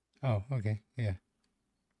 Oh, okay. Yeah.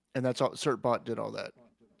 and that's all. Certbot did all that.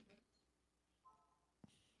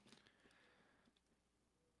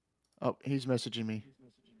 Oh, he's messaging me.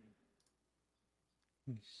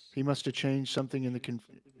 He must have changed something in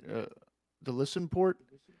the listen port.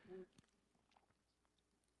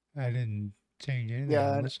 I didn't change anything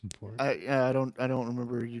Yeah, on listen for it. I don't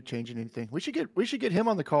remember you changing anything. We should get him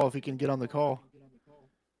on the call if he can get on the call.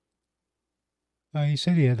 Oh, he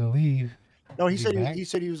said he had to leave. No, he Is he said back? he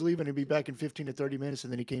said he was leaving. He'd be back in 15 to 30 minutes,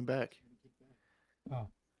 and then he came back. Oh.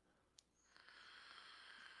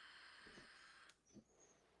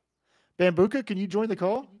 Bambukah, can you join the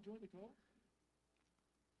call?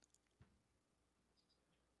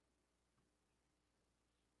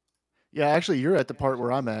 Yeah, actually, you're at the part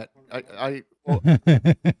where I'm at.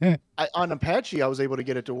 On Apache, I was able to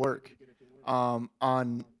get it to work. On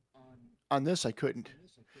this, I couldn't.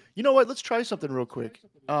 You know what? Let's try something real quick.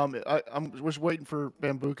 I'm was waiting for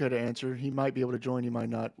Bambukah to answer. He might be able to join. He might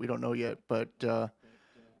not. We don't know yet. But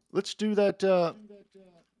let's do that.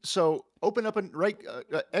 So open up and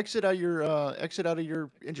exit out of your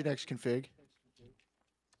Nginx config,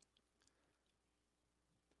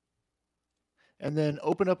 and then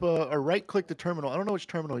open up a right click the terminal. I don't know which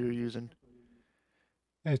terminal you're using.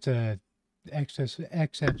 It's a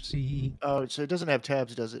XFCE. Oh, so it doesn't have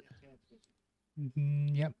tabs, does it?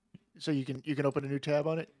 Yep. So you can open a new tab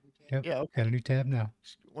on it. Yep. Yeah. Okay. Got a new tab now.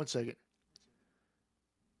 1 second.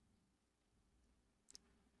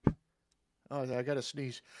 Oh, I got to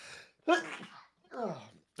sneeze.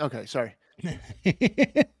 Okay, sorry.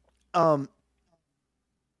 And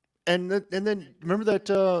then remember that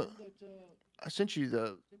I sent you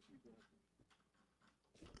the.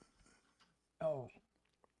 Oh.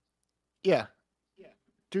 Yeah.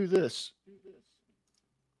 Do this.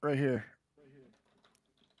 Right here.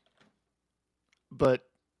 But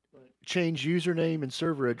change username and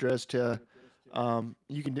server address to.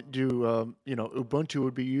 You can do. Ubuntu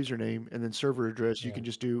would be username, and then server address. You can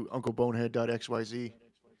just do unclebonehead.xyz.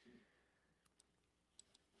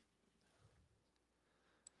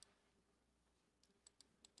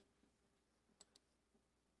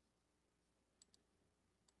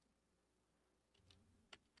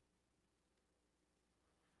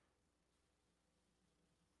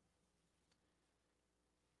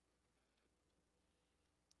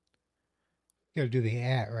 Got to do the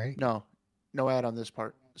 @ right? No ad on this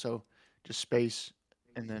part. So just space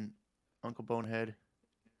and then Uncle Bonehead.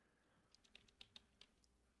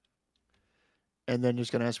 And then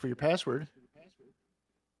just going to ask for your password.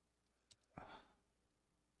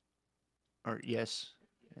 Or yes,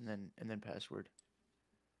 and then password.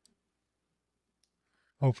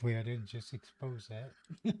 Hopefully, I didn't just expose that.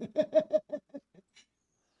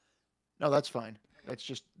 No, that's fine. That's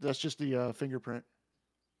just the fingerprint.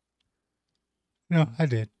 No, I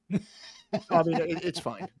did. I mean, it's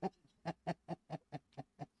fine.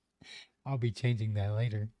 I'll be changing that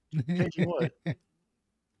later. Changing what?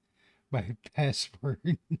 My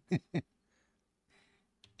password.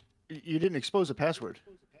 You didn't expose a password.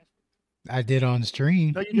 I did on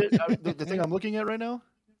stream. No, you did. The thing I'm looking at right now.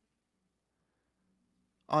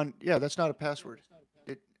 Yeah, that's not a password.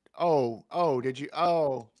 Did you?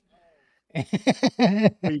 Oh.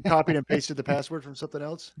 You copied and pasted the password from something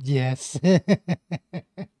else? Yes.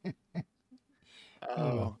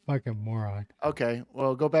 Oh, fucking moron. Okay,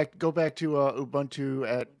 well, go back to Ubuntu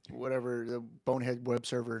at whatever the Bonehead web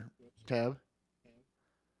server tab.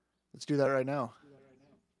 Let's do that right now.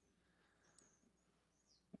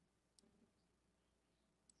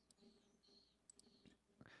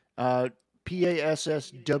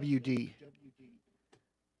 PASSWD.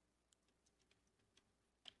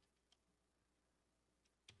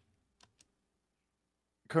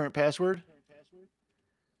 Current password.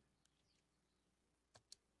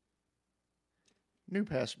 New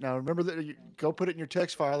password. Now remember that. Go put it in your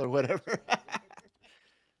text file or whatever.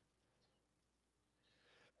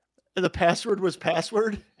 The password was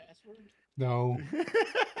password. No.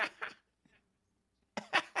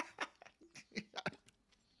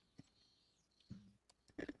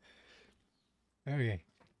 Okay,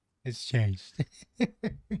 it's changed.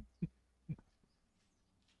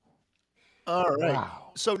 All right.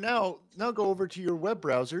 Wow. So now go over to your web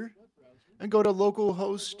browser and go to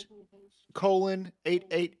localhost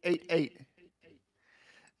 :8888.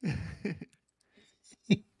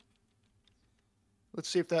 Let's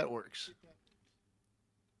see if that works.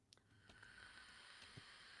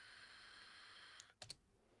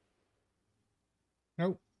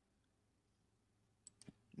 Nope.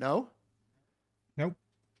 No? Nope.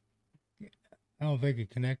 I don't think it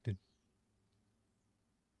connected.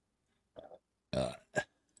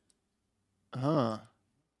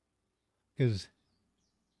 Because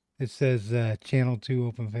it says channel 2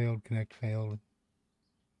 open failed, connect failed.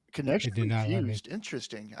 Connection It did not let me. refused.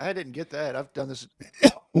 Interesting. I didn't get that. I've done this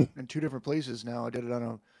in 2 different places now. I did it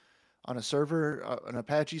on a server, an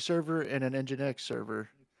Apache server, and an Nginx server.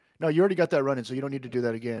 No, you already got that running, so you don't need to do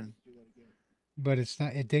that again. But it's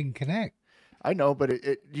not. It didn't connect. I know, but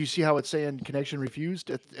do you see how it's saying connection refused?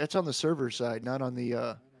 It's on the server side, not on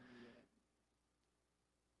the.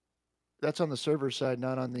 That's on the server side,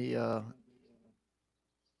 not on the.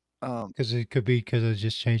 Because it could be because I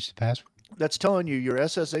just changed the password. That's telling you your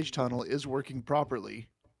SSH tunnel is working properly.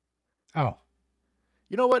 Oh,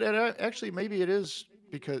 You know what? And actually, maybe it is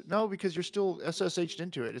because no, because you're still SSH'd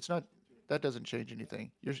into it. It's not. That doesn't change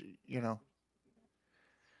anything. You know,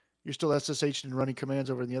 you're still SSH'd and running commands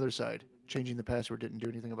over on the other side. Changing the password didn't do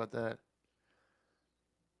anything about that.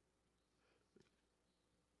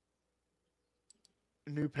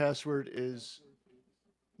 New password is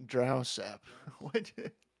Drowsap. What?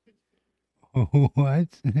 what?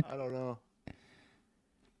 I don't know.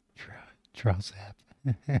 Trousap.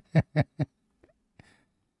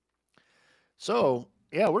 So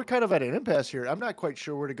we're kind of at an impasse here. I'm not quite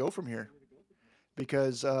sure where to go from here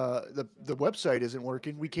because the website isn't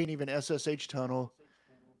working. We can't even SSH tunnel.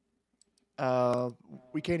 Uh,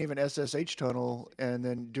 we can't even SSH tunnel and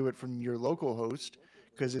then do it from your local host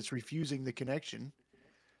because it's refusing the connection.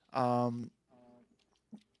 Um,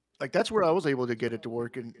 like that's where I was able to get it to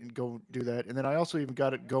work and go do that. And then I also even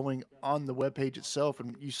got it going on the web page itself,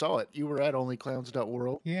 and you saw it. You were at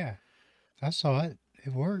onlyclowns.world. Yeah, I saw it.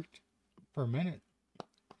 It worked for a minute.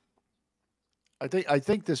 I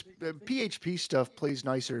think this PHP stuff plays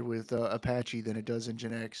nicer with Apache than it does in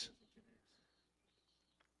Nginx.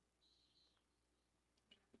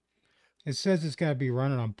 It says it's got to be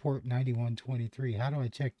running on port 9123. How do I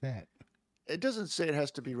check that? It doesn't say it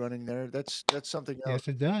has to be running there. That's something else. Yes,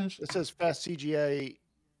 it does. It says fast CGA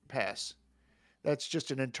pass. That's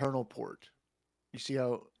just an internal port. You see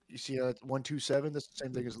how it's 127. That's the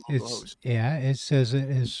same thing as localhost. It says it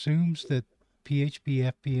assumes that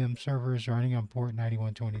PHP FPM server is running on port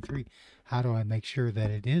 9123. How do I make sure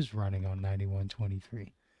that it is running on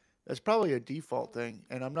 9123? That's probably a default thing,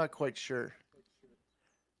 and I'm not quite sure.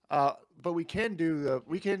 But we can do the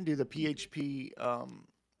PHP.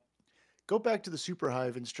 Go back to the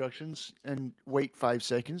SuperHive instructions and wait 5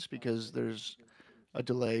 seconds because there's a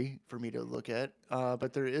delay for me to look at.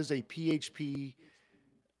 But there is a PHP.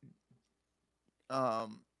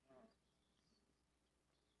 Um,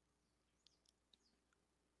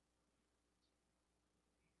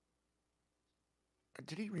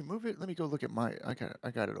 did he remove it? Let me go look at my. I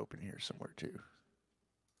got it open here somewhere too.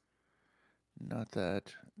 Not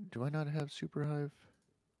that. Do I not have SuperHive?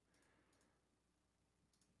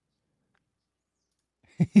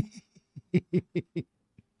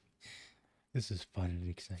 This is fun and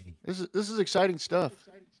exciting. This is exciting stuff.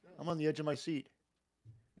 I'm on the edge of my seat.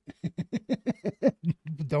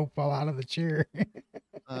 Don't fall out of the chair.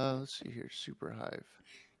 Let's see here, SuperHive.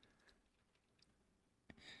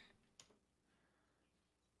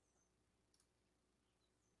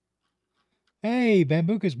 Hey,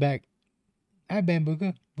 Bambukah's back. Hi,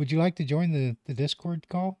 Bambukah. Would you like to join the Discord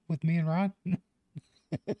call with me and Ron?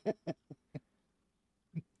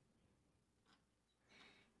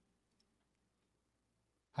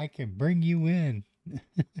 I can bring you in.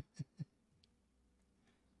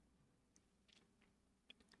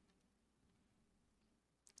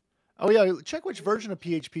 Oh yeah, check which version of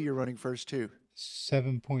PHP you're running first too.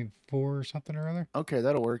 7.4 or something or other. Okay,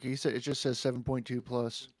 that'll work. He said it just says 7.2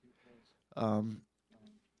 plus. Um,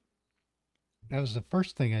 That was the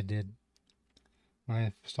first thing I did when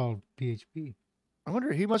I installed PHP. I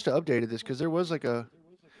wonder he must have updated this because there was like a,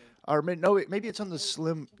 or no, maybe it's on the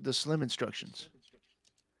slim instructions.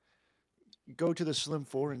 Go to the Slim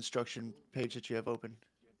 4 instruction page that you have open.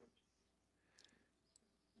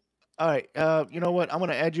 All right. You know what? I'm going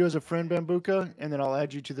to add you as a friend, Bambukah, and then I'll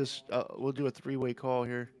add you to this. We'll do a three-way call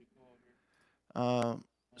here.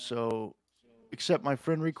 So accept my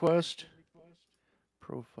friend request,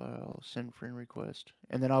 profile, send friend request,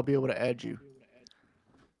 and then I'll be able to add you.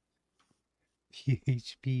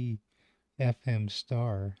 PHP FM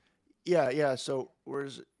star. Yeah. So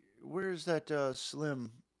where's that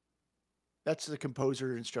Slim? That's the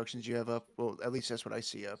composer instructions you have up. Well, at least that's what I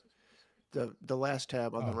see up. The last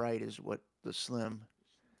tab on the right is what the Slim.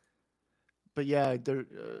 But yeah,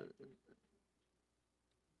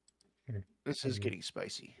 this is getting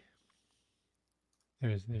spicy.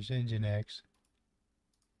 There's Nginx.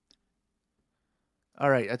 All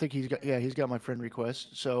right, I think he's got my friend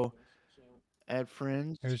request. So add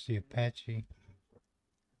friends. There's the Apache.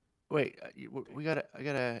 Wait, I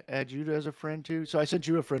gotta add you as a friend too. So I sent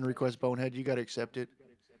you a friend request, Bonehead. You gotta accept it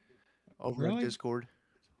over in Discord.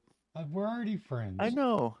 We're already friends. I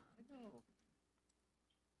know.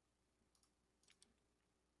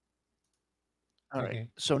 All right.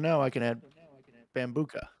 So now I can add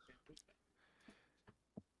Bambukah,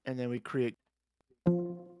 and then we create.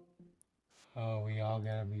 Oh, we all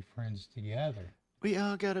gotta be friends together. We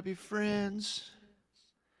all gotta be friends.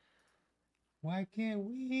 Why can't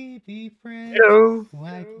we be friends? Hello.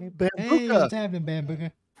 Why can't... Bambukah. Hey, what's happening,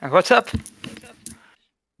 Bambukah? What's up?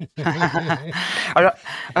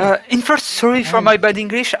 In first, sorry for my bad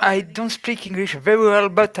English. I don't speak English very well,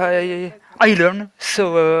 but I learn,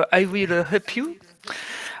 so I will help you.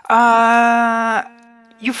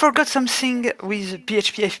 You forgot something with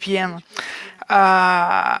PHP FPM.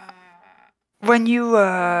 When you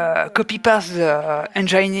copy paste the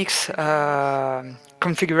Nginx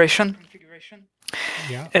configuration,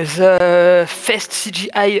 Yeah. the first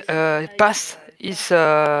CGI path is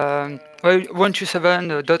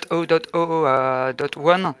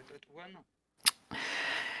 127.0.0.1,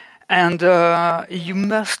 and you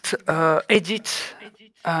must edit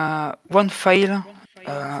one file.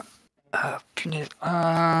 Punaise.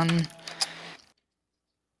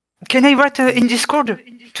 Can I write in Discord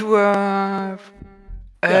to?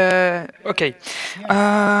 Okay.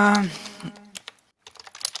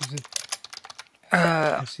 Is it?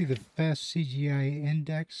 I see the fast CGI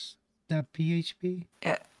index.php.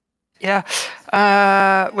 Yeah.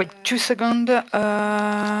 Wait 2 seconds.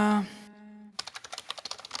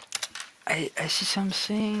 I see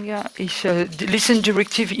something. It's the listen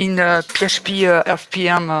directive in PHP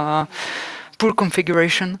FPM pull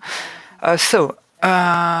configuration. It's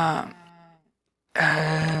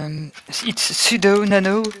sudo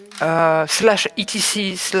nano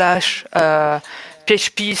 /etc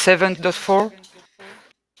PHP 7.4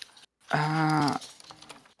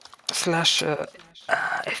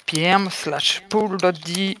 /fpm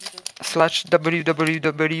 /pull.d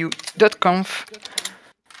 /www.conf.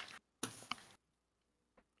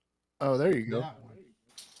 Oh, there you go.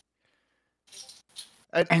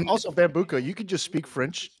 And also, Bambukah, you can just speak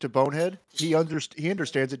French to Bonehead. He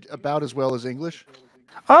understands it about as well as English.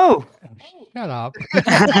 Oh! Shut up.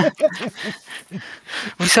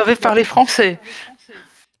 Vous savez parler français?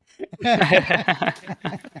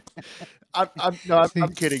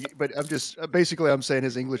 I'm kidding, but I'm just basically I'm saying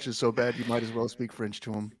his English is so bad you might as well speak French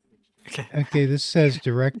to him. Okay, this says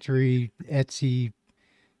directory Etsy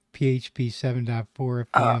PHP 7.4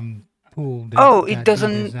 FPM pool. It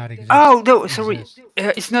doesn't. Does not exist. Oh no, sorry.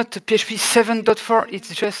 It's not PHP 7.4.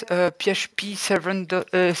 It's just PHP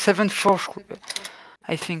 7.4,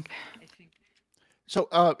 I think. So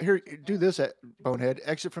here, do this at Bonehead.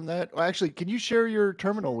 Exit from that. Well, actually, can you share your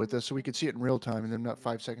terminal with us so we can see it in real time and then not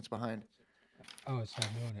 5 seconds behind? Oh, it's not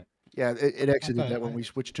doing it. Yeah, it exited that when we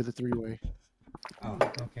switched to the 3-way. Oh,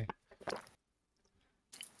 okay.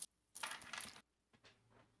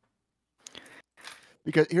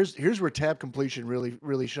 Because here's where tab completion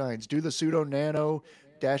really shines. Do the sudo nano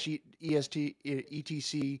 -est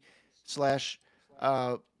etc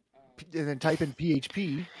 / and then type in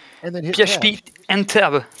PHP and then hit PHP tab. and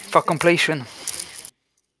tab for completion.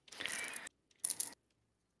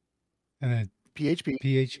 And then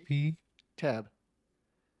PHP tab.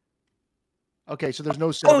 Okay, so there's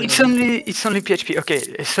no. Oh, it's only PHP.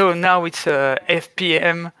 Okay, so now it's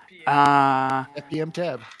FPM. FPM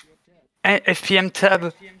tab. FPM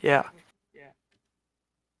tab. Yeah.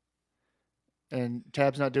 And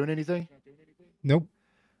tab's not doing anything. Nope.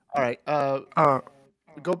 All right.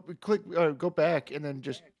 Go back and then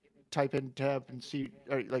just type in tab and see.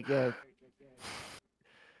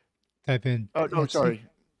 Type in. Oh no, sorry.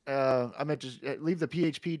 I meant to leave the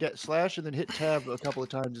PHP / and then hit tab a couple of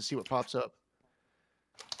times to see what pops up.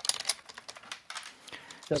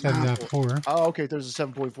 7.4. Oh, okay. There's a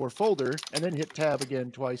 7.4 folder, and then hit tab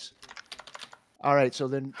again twice. All right. So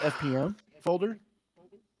then FPM folder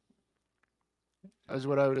is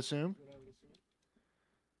what I would assume.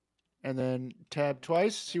 And then tab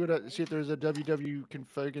twice. See if there's a www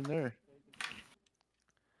config in there.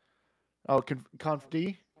 Oh,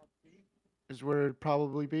 conf-d is where it'd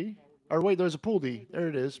probably be. Or wait, there's a pool d. There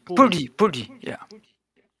it is. Pool d. Yeah.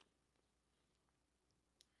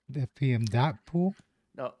 The fpm.pool?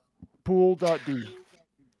 No. Pool.d.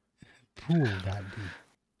 Pool.d.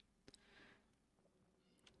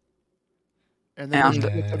 And then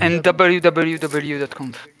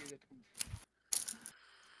www.conf.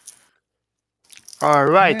 All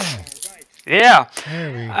right. Yeah.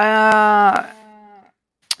 There we go.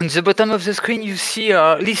 On the bottom of the screen, you see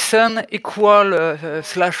listen equal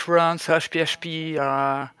 /run /php.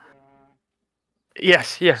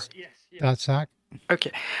 Yes. .soc.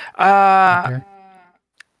 Okay.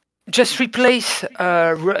 Just replace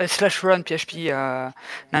 /run php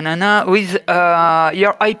with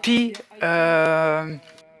your IP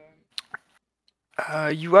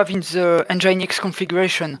you have in the Nginx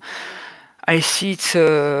configuration. I see it's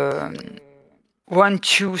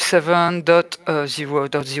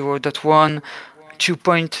 127.0.0.1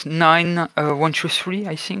 2.9 123,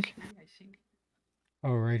 I think.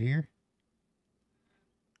 Oh, right here.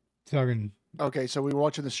 Talking Okay, so we were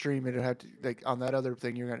watching the stream, and it had to like on that other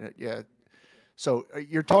thing. You're gonna So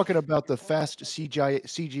you're talking about the fast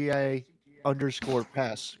CGI underscore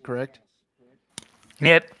pass, correct?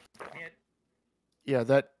 Yep. Yeah,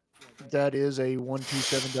 that is a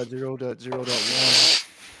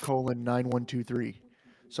 127.0.0.1:9123.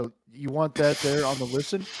 So you want that there on the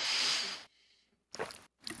listen?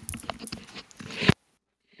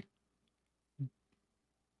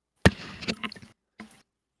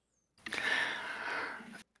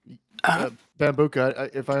 Bambukah,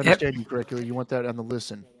 if I Yep. understand you correctly, you want that on the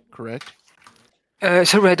listen, correct?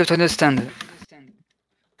 Sorry, I don't understand.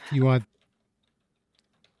 You want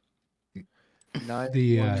Nine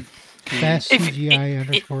the one two. fast If CGI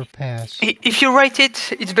underscore pass. if you write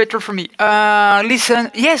it, it's better for me. Listen,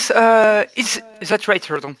 yes, is that right,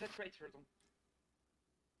 Rodon?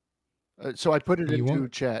 So I put it You into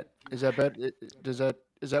want chat. Is that better?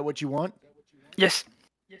 Is that what you want? Yes.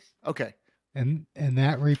 Okay. and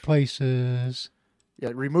that replaces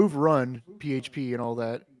Yeah. Remove run PHP and all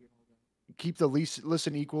that. Keep the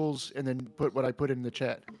listen equals, and then put what I put in the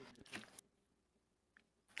chat.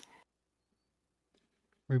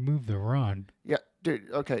 remove the run. Yeah, dude.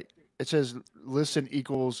 Okay. It says listen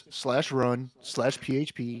equals /run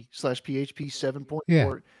 /PHP 7.4.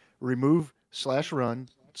 Yeah, Remove /run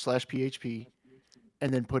 /PHP,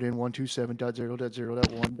 and then put in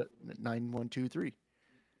 127.0.0.1:9123.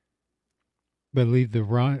 but leave the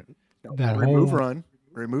run. No, That remove whole. run.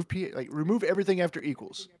 Remove remove everything after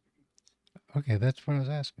equals. Okay, that's what I was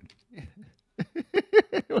asking.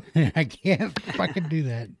 I can't fucking do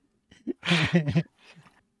that.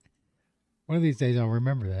 One of these days I'll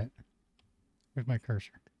remember that. Where's my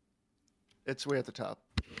cursor? It's way at the top.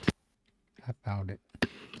 I found it.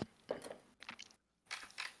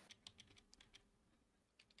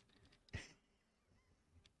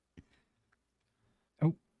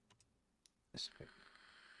 Oh.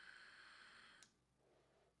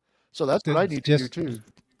 So that's what I need to do Just too.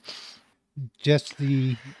 just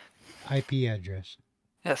the IP address.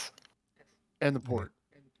 Yes. And the port.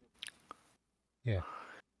 Yeah.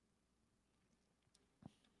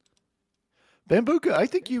 Bambukah, I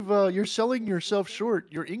think you're selling yourself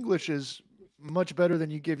short. Your English is much better than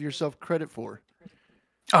you give yourself credit for.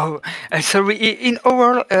 Oh, sorry. In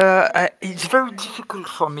oral, it's very difficult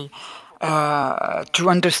for me to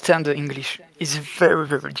understand the English. It's very,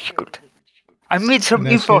 very difficult. I made some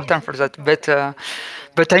And that's good. effort for that,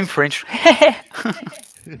 but I'm French.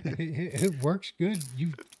 It works good.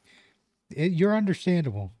 You're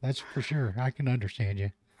understandable. That's for sure. I can understand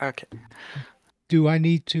you. Okay. Do I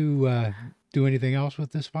need to do anything else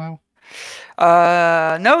with this file?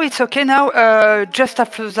 No, it's okay now. Just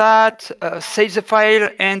after that, save the file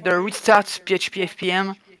and restart PHP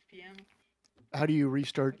FPM. How do you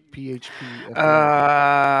restart PHP?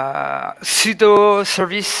 Sudo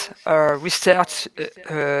service restart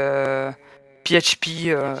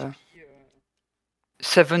PHP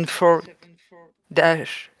 74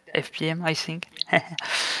 FPM, I think.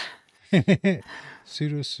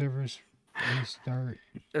 Sudo servers restart.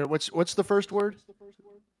 What's the first word?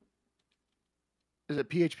 Is it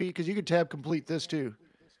PHP? Because you can tab complete this too.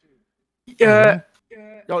 No,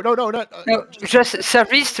 No, just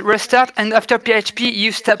service restart, and after PHP,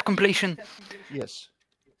 use tab completion. Yes.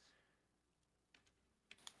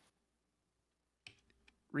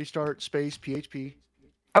 Restart space PHP.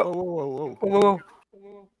 Oh.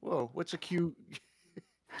 Whoa! What's a Q?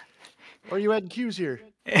 Why are you adding Q's here?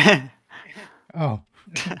 Oh.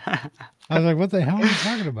 I was like, what the hell are you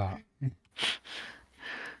talking about?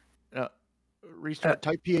 Restart.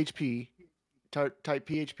 Type PHP. Type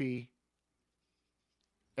PHP.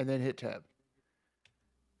 And then hit tab.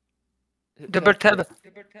 Double tab.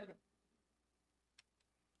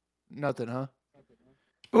 Nothing, huh?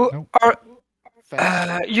 Oh,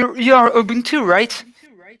 Fast. you are Ubuntu, right?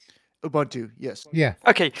 Ubuntu, yes. Yeah.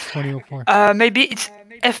 Okay. 2004. Maybe it's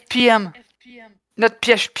FPM, not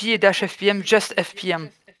PHP-FPM, just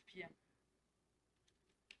FPM.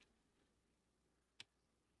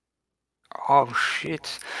 Oh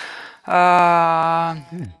shit. I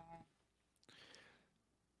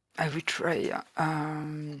will try.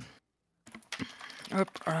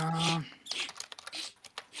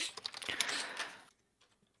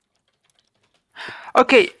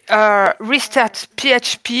 Okay. Restart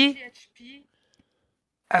PHP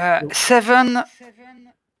 7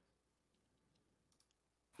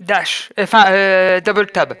 dash. Double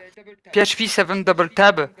tab. PHP 7 double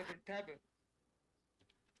tab.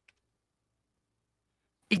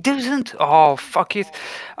 It doesn't. Oh, fuck it.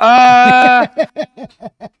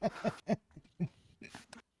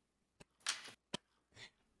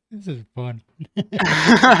 This is fun.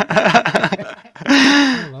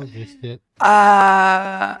 I love this shit.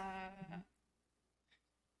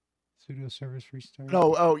 Sudo service restart.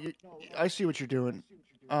 No, oh, I see what you're doing.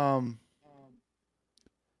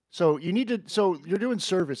 So you need to. So you're doing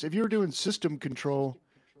service. If you were doing system control,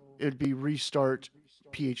 it'd be restart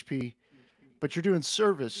PHP. But you're doing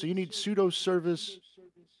service, so you need sudo service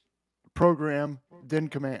program then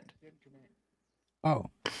command.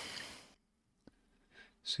 Oh.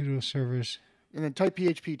 Sudo service And then type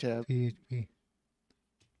PHP tab. PHP.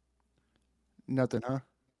 Nothing, huh?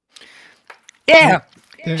 Yeah.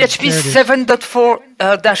 There- PHP there it is.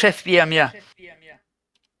 7.4 dash FPM. Yeah.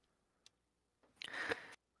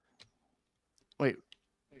 Wait.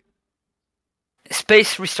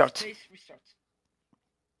 Space restart.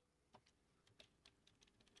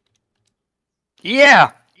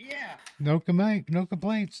 Yeah. No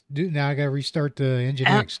complaints. Dude, now I gotta restart the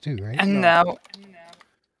Nginx too, right? And now,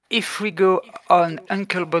 if we go on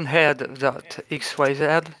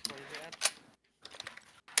unclebonehead.xyz.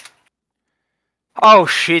 Oh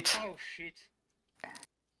shit.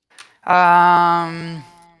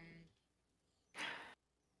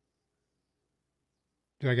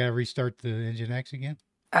 Do I gotta restart the Nginx again?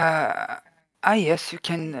 Yes, you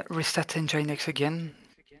can restart Nginx again.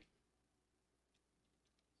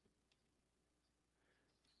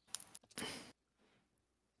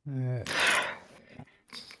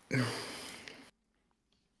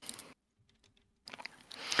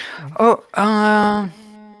 Oh,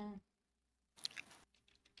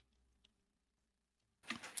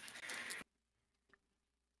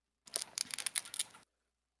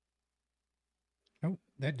 Nope,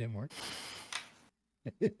 that didn't work.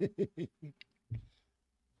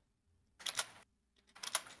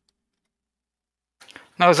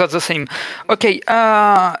 no, that's the same. Okay,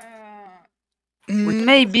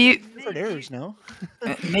 maybe Different errors now.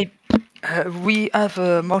 maybe we have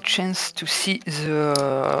more chance to see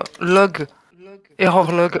the log, error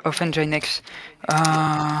log of Nginx.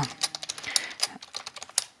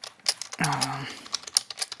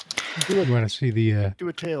 You want to see the? Do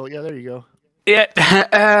a tail. Yeah, there you go.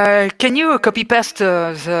 Yeah. Can you copy paste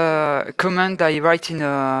the command I write in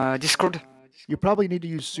Discord? You probably need to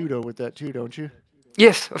use sudo with that too, don't you?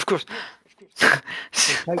 Yes, of course. So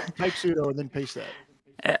type sudo and then paste that.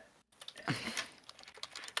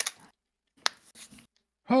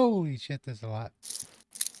 Holy shit, that's a lot.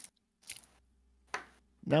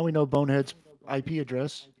 Now we know Bonehead's IP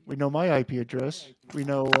address. We know my IP address. We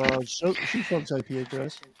know Shoefunk's IP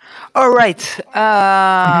address. All right.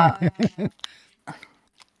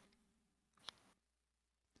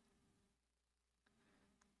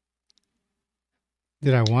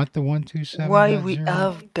 Did I want the 127.0? Why we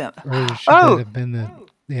have them? Or should that have been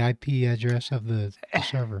the IP address of the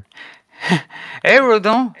server? Hey,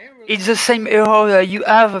 Rodon, it's the same error you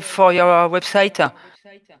have for your website.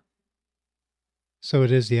 So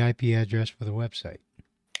it is the IP address for the website.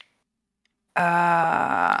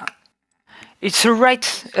 It's a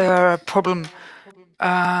right problem.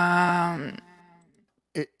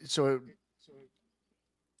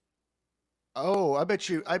 Oh, I bet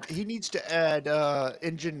you. He needs to add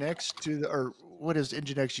Nginx to the, or what is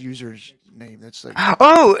Nginx user's name? That's like.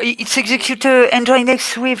 Oh, it's execute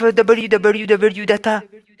Nginx with www data.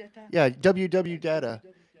 Yeah, www data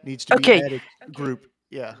needs to be added group.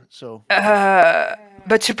 Yeah, so.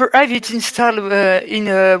 But SuperHive it's installed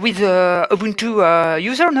with Ubuntu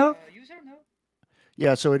user, no?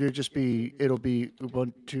 Yeah, so it'll be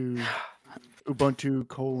Ubuntu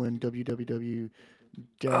colon www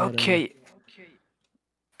data. Okay.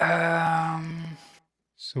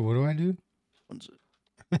 So what do I do?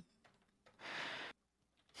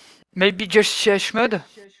 Maybe just chmod?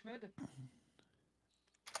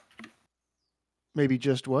 Maybe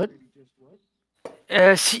just what?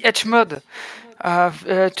 chmod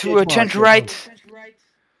to change right.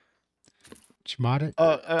 Chmod it?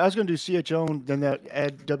 I was going to do chown, then that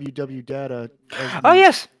add www data. Oh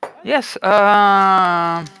yes, yes.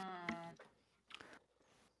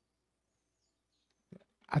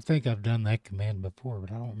 I think I've done that command before, but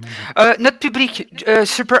I don't remember. Not public.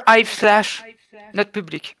 SuperHive / not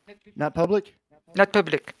public. Not public? Not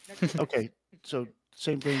public. Okay, so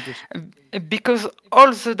same thing. Just because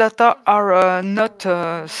all the data are not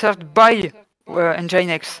served by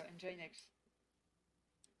Nginx.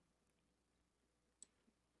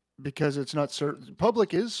 Because it's not served.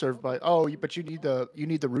 Public is served by. Oh, but you need the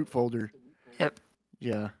root folder. Yep.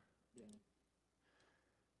 Yeah.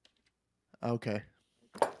 Okay.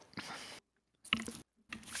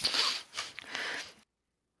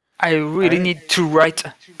 I really need to write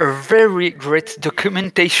a very great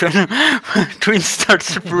documentation to install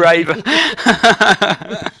SuperHive.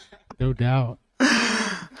 No doubt.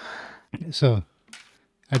 So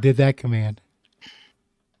I did that command.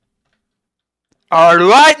 All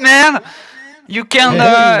right, man. You can. Hey, look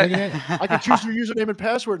at that. I can choose your username and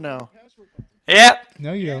password now. Yeah.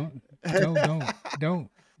 No, you don't. No,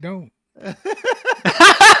 don't.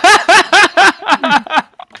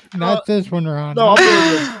 Not this one, Ron. No, Not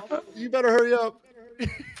this I'm doing this. You better hurry up.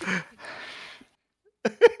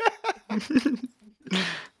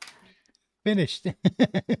 Finished.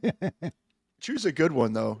 Choose a good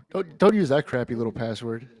one though. Don't use that crappy little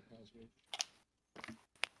password.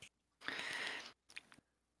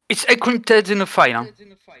 It's encrypted in a file.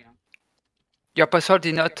 Your password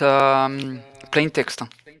is not plain text,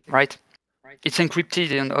 right? It's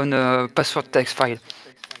encrypted on a password text file.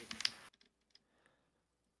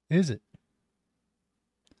 Is it?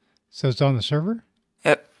 So it's on the server?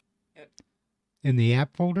 Yep. In the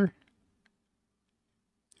app folder?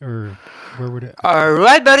 Or where would it? All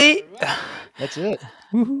right, buddy. That's it.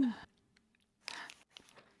 Woohoo.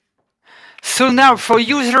 So now for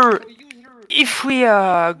user, if we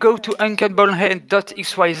go to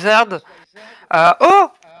unclebornhead.xyz,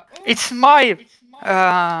 oh, it's my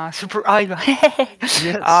SuperHive.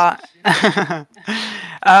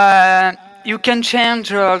 You can change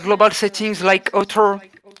global settings like author.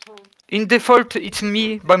 In default, it's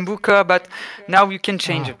me, Bambukah, but now you can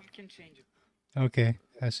change it. Okay,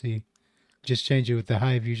 I see. Just change it with the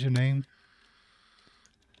Hive username.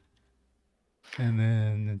 And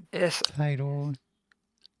then the Yes. title.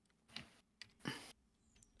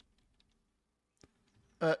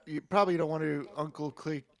 You probably don't want to Uncle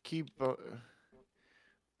Click keep.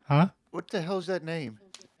 Huh? What the hell is that name?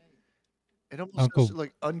 It almost Uncle- sounds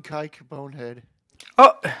like Unkike Bonehead.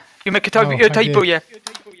 Oh, you make a typo, Oh, a I typo, did. yeah.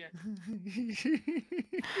 Should've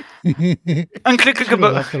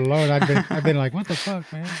Unclickable. left it alone. I've been like, what the fuck,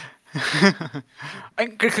 man?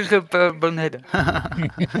 Unclickable bonehead.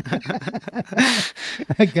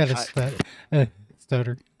 I got a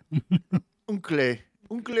stutter. Uncle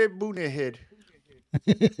Bonehead.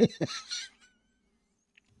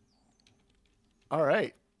 All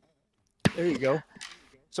right. There you go.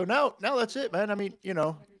 So now that's it, man. I mean, you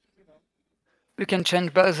know. You can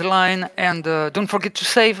change baseline and don't forget to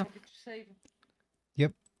save.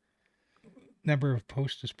 Yep. Number of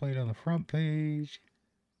posts displayed on the front page.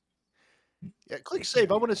 Yeah, click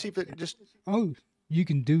save. I want to see if it just. Oh, you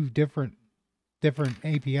can do different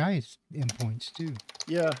APIs endpoints too.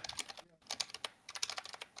 Yeah.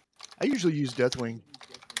 I usually use Deathwing.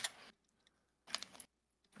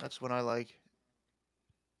 That's what I like.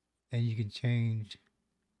 And you can change.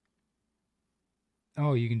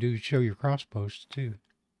 Oh, you can do show your cross posts too.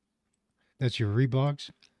 That's your reblogs.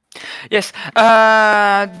 Yes,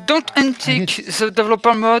 don't untick the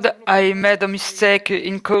developer mode. I made a mistake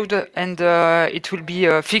in code and it will be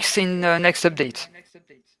fixed in the next update.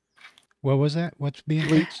 What was that? What's being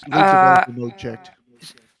Leave fixed? developer mode checked.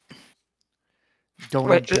 Don't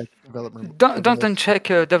Wait, uncheck developer mode. Don't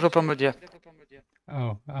uncheck developer mode, yeah.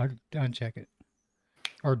 Oh, I'll uncheck it.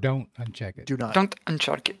 Or don't uncheck it. Do not. Don't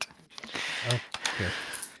uncheck it. Okay.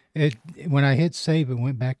 When I hit save, it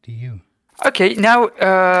went back to you. Okay, now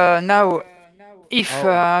if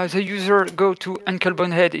the user go to Uncle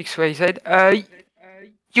Bonehead XYZ,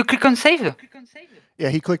 you click on save. Yeah,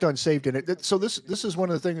 he clicked on saved in it. So this is one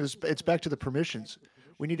of the things. It's back to the permissions.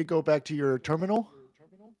 We need to go back to your terminal.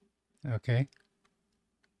 Okay.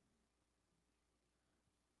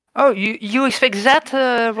 Oh, you expect that,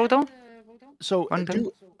 Rodon? So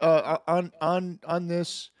do on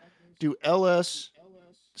this, do ls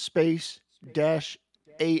space dash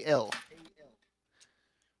al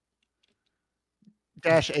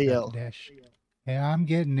dash al. Dash. Yeah, I'm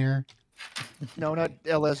getting there. No, not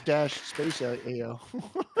ls dash space al.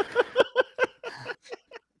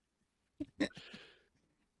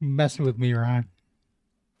 Messing with me, Ron.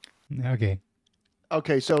 Okay.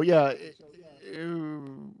 Okay, so yeah.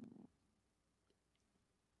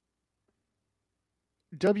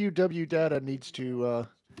 WW data needs to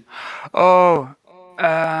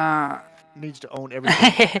needs to own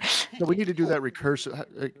everything. So we need to do that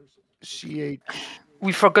recursive. CH.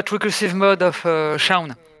 We forgot recursive mode of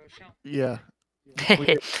Shaun. Yeah.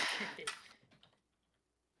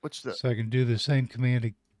 What's the? So I can do the same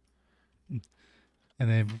command. And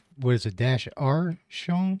then what is it? Dash R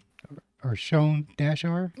shown or shown dash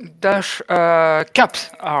R? Dash caps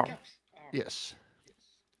R. Yes.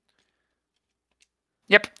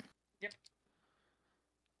 Yep.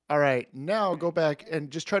 All right. Now go back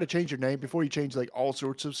and just try to change your name before you change like all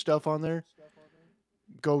sorts of stuff on there.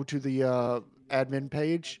 go to the admin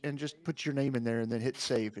page and just put your name in there, and then hit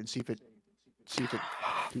save and see if it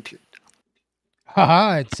keeps it.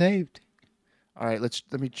 Haha, it's saved. All right, let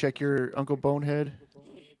me check your Uncle Bonehead.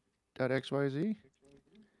 .xyz.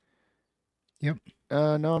 Yep.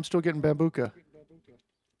 No, I'm still getting Bambukah.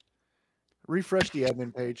 Refresh the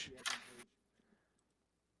admin page.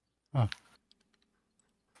 Huh.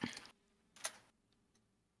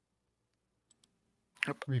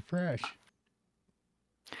 Refresh.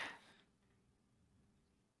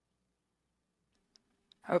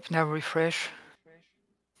 Up now, refresh.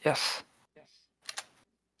 Yes.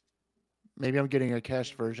 Maybe I'm getting a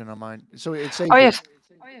cached version on mine. So it saved. Oh yes.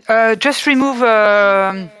 Just remove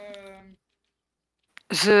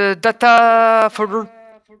the data folder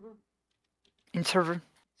in server.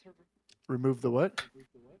 Remove the what?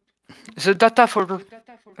 The data folder.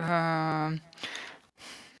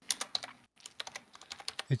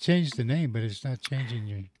 It changed the name, but it's not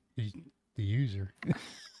changing the user.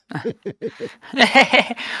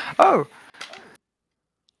 Oh.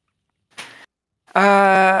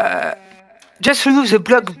 Just remove the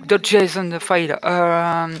blog.json file.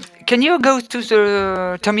 Can you go to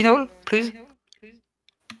the terminal, please?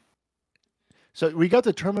 So we got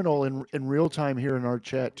the terminal in real time here in our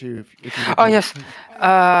chat too. If you Oh yes.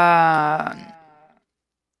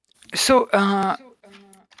 So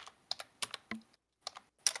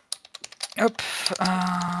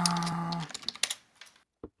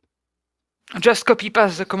just copy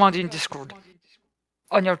paste the command in Discord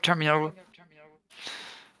on your terminal.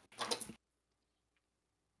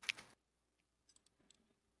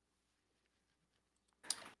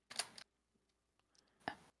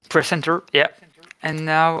 Press enter, yeah. And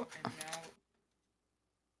now.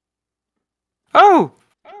 Oh!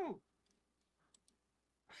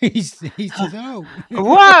 He says, "Oh,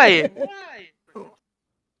 why?"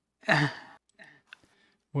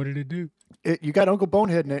 What did it do? You got Uncle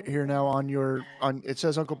Bonehead here now on your It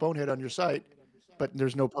says Uncle Bonehead on your site, but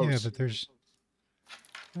there's no posts. Yeah, but there's.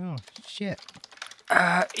 Oh shit!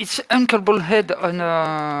 It's Uncle Bonehead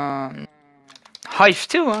on Hive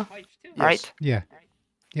too, huh? Yes. Right? Yeah.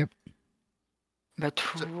 Yep. But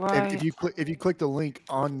So why? if you click the link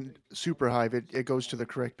on SuperHive, it goes to the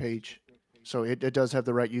correct page. So it does have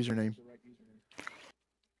the right username.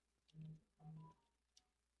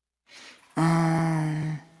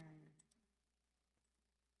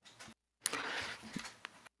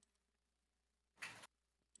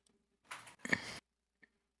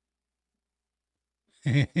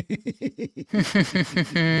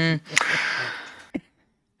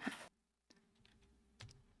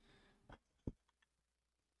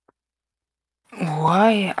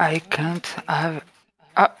 Why I can't have?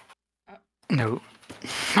 No.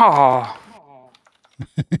 Oh.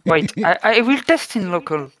 Wait, I will test in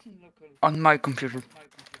local on my computer.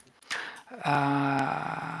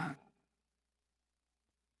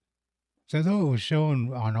 So though it was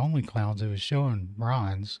showing on OnlyClowns, it was showing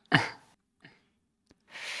Ron's.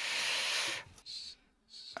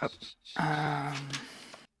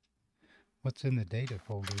 What's in the data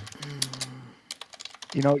folder?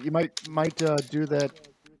 You know, you might do that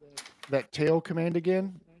tail command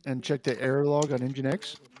again and check the error log on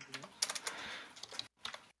Nginx.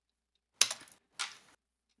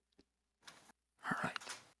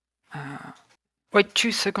 Wait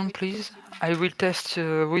 2 seconds, please. I will test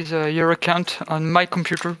with your account on my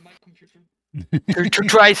computer to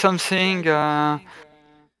try something.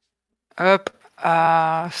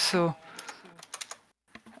 So.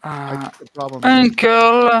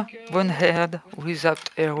 Uncle Bonehead without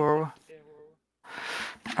error.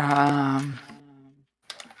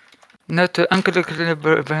 Not Uncle.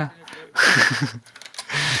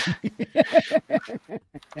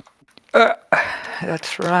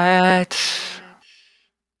 That's right.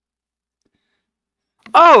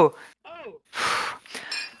 Oh!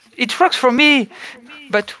 It works for me,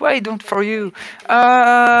 but why don't for you?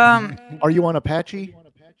 Are you on Apache?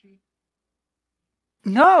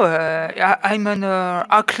 No, I'm on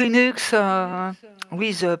Arch Linux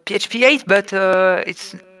with PHP 8, but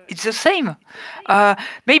it's the same.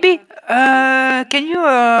 Maybe can you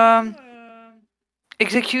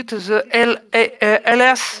execute the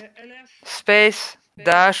ls space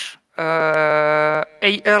dash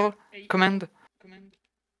al command?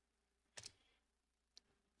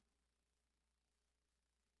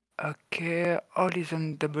 Okay, all is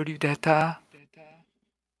on W data.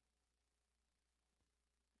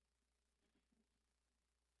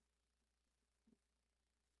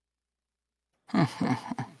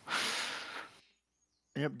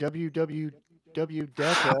 Yep, www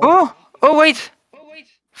data. Oh wait,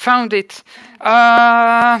 found it.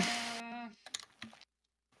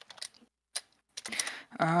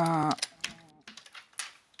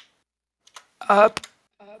 Hop.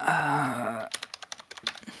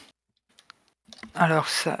 Alors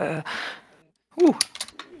ça...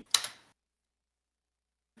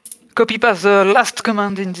 Copy paste the last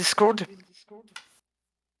command in Discord.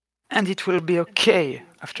 And it will be okay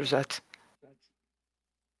after that.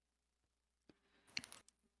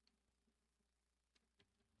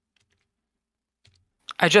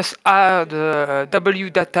 I just add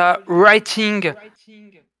wdata writing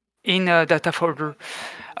in a data folder.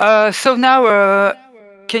 So now,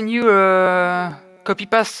 can you copy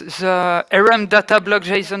paste the rm data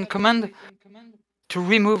block.json command to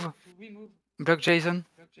remove block.json?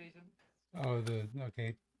 Oh, the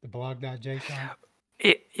blog.json.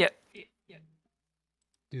 Yeah.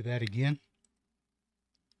 Do that again.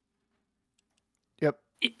 Yep.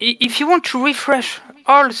 If you want to refresh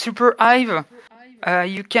all SuperHive,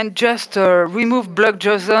 you can just remove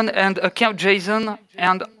block.json and account.json,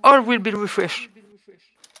 and all will be refreshed.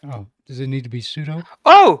 Oh, does it need to be sudo?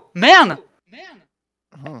 Oh, man!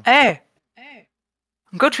 Hey!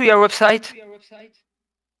 Go to your website.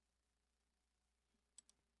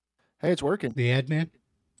 Hey, it's working. The admin?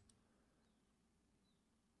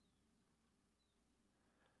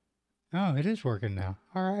 Oh, it is working now.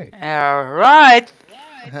 All right. All right.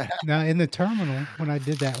 Now, in the terminal, when I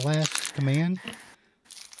did that last command,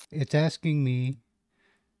 it's asking me,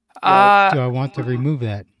 do I want to remove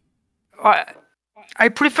that? I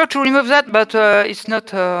prefer to remove that, but it's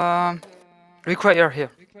not required here.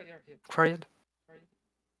 Required.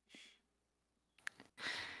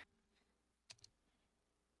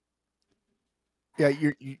 Yeah,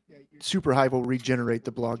 SuperHive will regenerate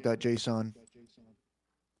the blog.json.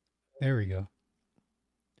 There we go.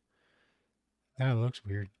 That looks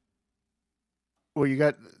weird. Well, you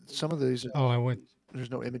got some of these. Oh, I went. There's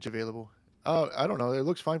no image available. Oh, I don't know. It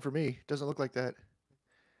looks fine for me. Doesn't look like that.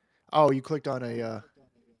 Oh, you clicked on a.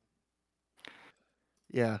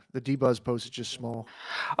 Yeah, the debuzz post is just small.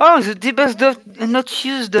 Oh, the debuzz does not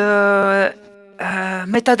use the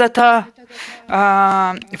metadata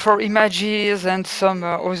for images and some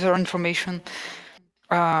other information.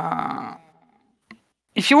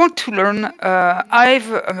 If you want to learn, I've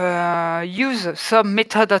used some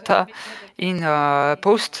metadata in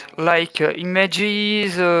post, like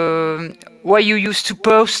images, why you used to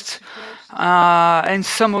post, and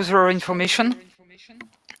some other information.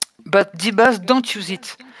 But debuzz don't use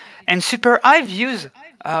it. And SuperHive use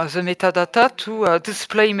the metadata to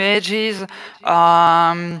display images,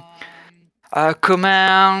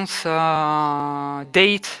 comments,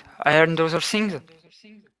 date, and other things.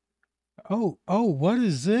 Oh, what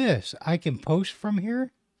is this? I can post from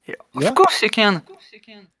here? Yeah. Of course you can.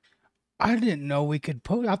 I didn't know we could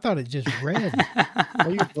post. I thought it just read.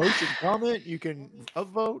 Well, you can post and comment. You can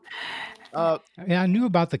upvote. Yeah, I knew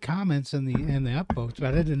about the comments and the upvotes,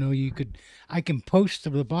 but I didn't know I can post to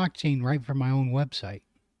the blockchain right from my own website.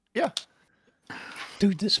 Yeah.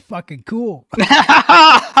 Dude, this is fucking cool. That's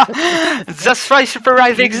why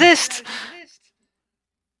SuperHive exists.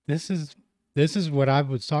 This is what I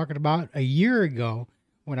was talking about a year ago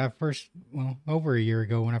when I first, over a year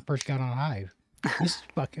ago when I first got on Hive. This is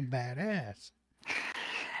fucking badass.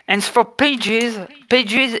 And for pages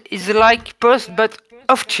is like post but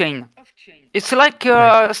off-chain. It's like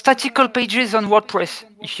statical pages on WordPress,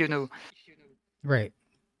 if you know. Right,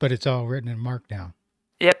 but it's all written in Markdown.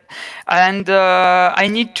 Yep, and I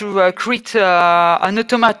need to create an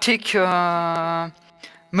automatic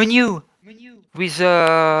menu with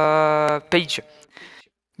a page.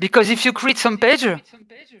 Because if you create some page,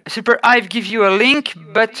 SuperHive gives you a link,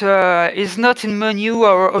 but it's not in menu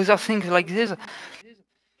or other things like this.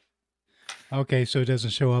 Okay, so it doesn't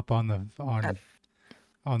show up on the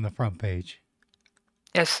front page.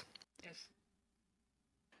 Yes.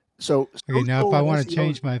 So okay, now if I want to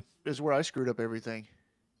change my is where I screwed up everything.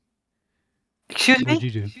 Excuse me? What'd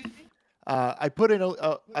you do? I put in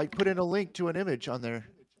a link to an image on there,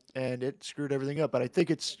 and it screwed everything up. But I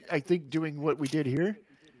think doing what we did here,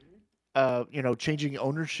 changing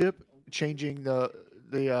ownership, changing the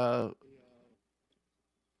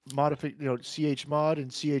chmod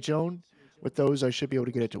and chown. With those, I should be able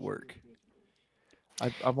to get it to work.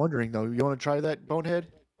 I'm wondering though. You want to try that, Bonehead?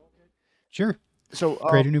 Sure. So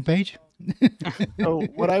create a new page. So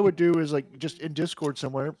what I would do is like just in Discord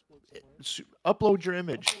somewhere, upload your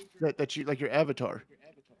image that you like your avatar.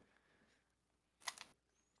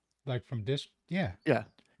 Like from this, yeah. Yeah.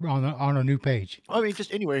 On a new page. I mean,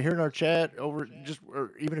 just anywhere here in our chat, or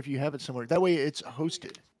even if you have it somewhere. That way, it's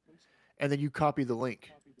hosted, and then you copy the link.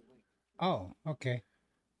 Oh, okay.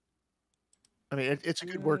 I mean, it's a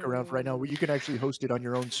good workaround for right now, where you can actually host it on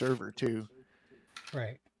your own server too.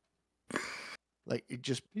 Right. Like it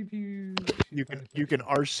just Pew, pew. you can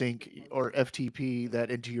rsync or FTP that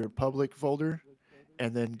into your public folder,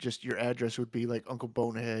 and then just your address would be like Uncle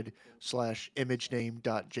Bonehead / image name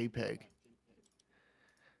 .jpg.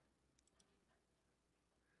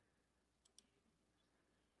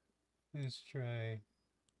 Let's try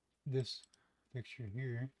this picture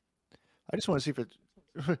here. I just want to see if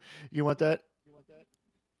it. You want that?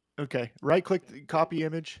 Okay. Right click the copy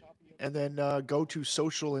image, and then go to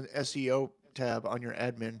social and SEO tab on your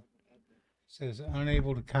admin. It says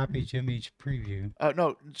unable to copy image preview.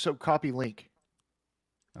 No, so copy link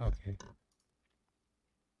Okay.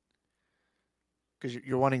 because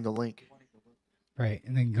you're wanting the link. Right.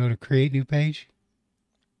 And then go to create new page.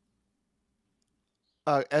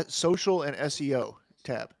 At social and SEO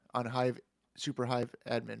tab on Hive, SuperHive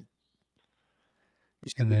admin. You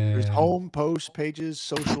see And there's then home, post, pages,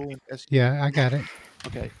 social, and SEO. yeah, I got it.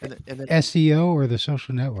 Okay, and then SEO or the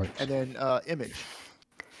social networks. and then image.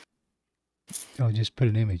 Oh, just put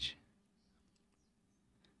an image.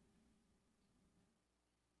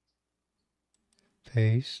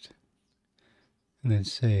 Paste. And then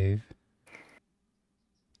save.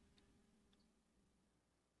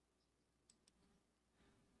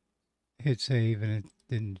 Hit save and it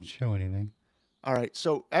didn't show anything. All right.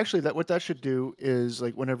 So actually, what that should do is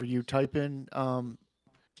like whenever you type in,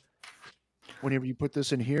 whenever you put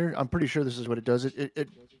this in here, I'm pretty sure this is what it does.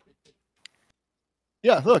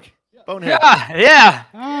 Yeah. Look, Bonehead. Yeah.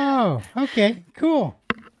 Oh, okay, cool.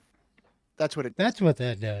 That's what it. That's what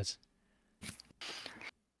that does.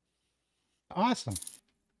 Awesome.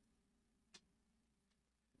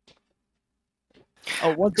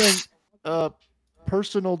 Oh, one thing.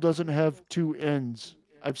 Personal doesn't have two ends.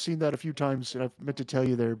 I've seen that a few times, and I've meant to tell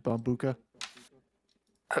you there, Bambukah.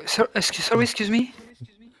 Sorry, excuse me.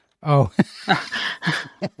 Oh.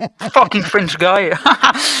 Fucking French guy.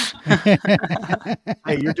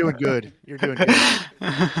 Hey, you're doing good. You're doing good.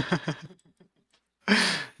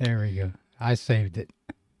 There we go. I saved it.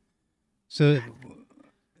 So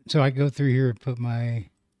I go through here and put my.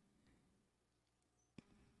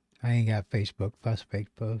 I ain't got Facebook. Fuck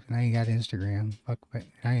Facebook. And I ain't got Instagram. Fuck.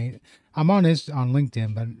 I'm on this on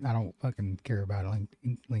LinkedIn, but I don't fucking care about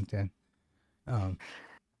LinkedIn. Are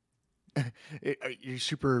you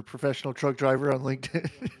super professional truck driver on LinkedIn?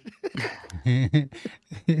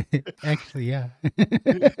 Actually, yeah.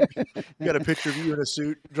 You got a picture of you in a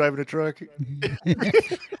suit driving a truck.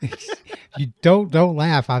 You don't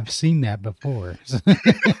laugh. I've seen that before.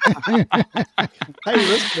 Hey,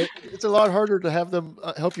 listen, it's a lot harder to have them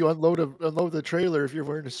help you unload the trailer if you're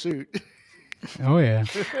wearing a suit. Oh yeah.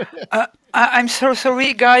 I'm so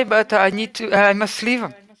sorry, guy, but I must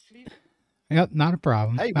leave. Yep, not a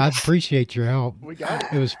problem. Hey, I appreciate your help. We got it.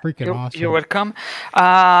 It was freaking awesome. You're welcome.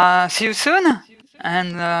 See you soon,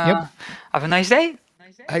 and have a nice day.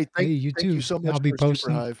 Hey, Hey, you thank too. you so much I'll be for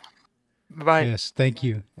posting. SuperHive. Bye. Yes, thank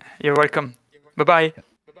you. You're welcome. Bye.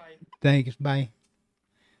 Thanks. Bye.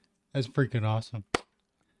 That's freaking awesome.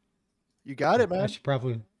 You got it, I man. should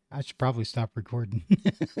probably stop recording.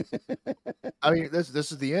 I mean, this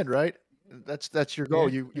is the end, right? That's your goal.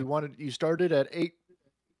 Yeah. You started at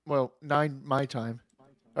 9 my time,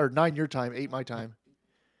 or 9 your time, 8 my time,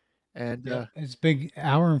 and It's big.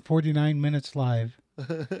 Hour and 49 minutes live.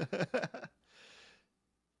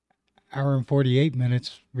 Hour and 48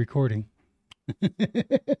 minutes recording.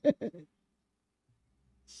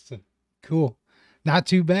 So, cool. Not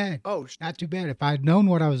too bad. oh, Not too bad. If I'd known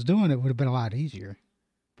what I was doing, it would have been a lot easier.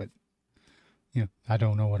 But, I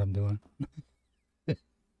don't know what I'm doing. Did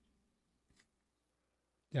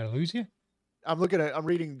I lose you? I'm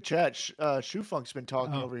reading chat. Shoe Funk's been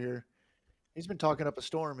talking over here. He's been talking up a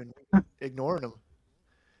storm and ignoring him.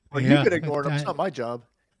 Well, Yeah, you've been ignoring him. It's not my job.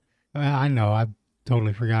 I know. I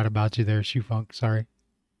totally forgot about you there, Shoe Funk. Sorry.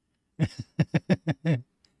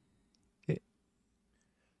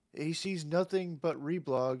 He sees nothing but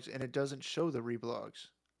reblogs, and it doesn't show the reblogs.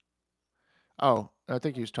 Oh, I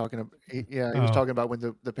think he was talking. He was Oh. talking about when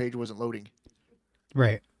the page wasn't loading.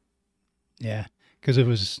 Right. Yeah. Because it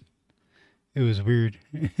was weird.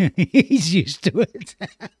 He's used to it.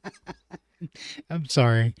 I'm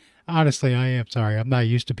sorry. Honestly, I am sorry. I'm not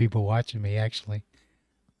used to people watching me, actually.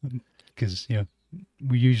 Because,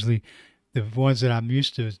 we usually, the ones that I'm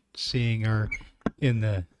used to seeing are in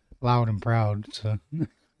the loud and proud. So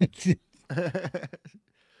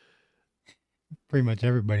pretty much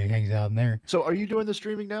everybody hangs out in there. So, are you doing the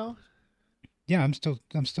streaming now? Yeah, I'm still,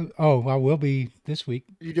 oh, I will be this week.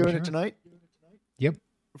 You for doing sure. it tonight? Yep.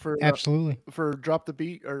 For Absolutely. for drop the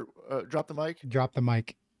beat or drop the mic, Drop the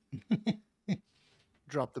mic.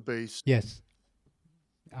 drop the bass. Yes.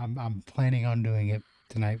 I'm planning on doing it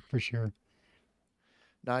tonight for sure.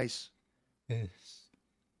 Nice.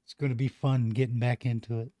 It's going to be fun getting back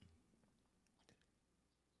into it.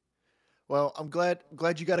 Well, I'm glad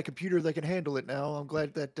you got a computer that can handle it now. I'm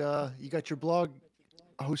glad that you got your blog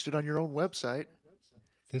hosted on your own website.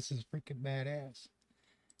 This is freaking badass.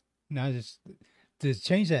 Now, just to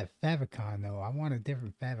change that favicon though, I want a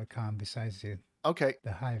different favicon besides Okay.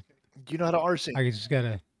 the Hive. Do you know how to rsync? I just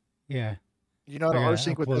gotta, yeah, You know how to I gotta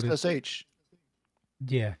rsync with upload it. SSH?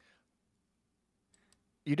 Yeah,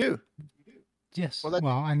 You do? yes. Well, that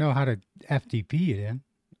Well, I know how to FTP it in.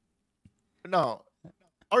 no.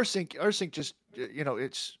 rsync just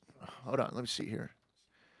it's hold on, let me see here.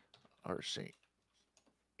 rsync.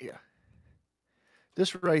 Yeah.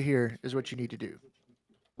 This right here is what you need to do.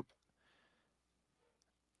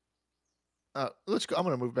 Let's go. I'm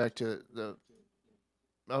going to move back to the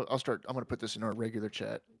I'll start. I'm going to put this in our regular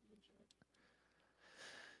chat.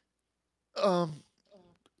 Um,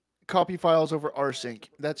 Copy files over rsync.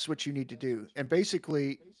 That's what you need to do. And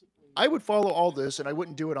basically, I would follow all this, and I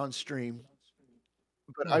wouldn't do it on stream,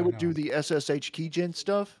 but I Yeah, would do no. the SSH keygen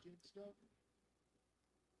stuff.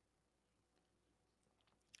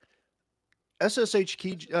 SSH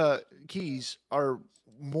keys are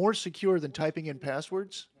more secure than typing in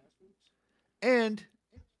passwords. And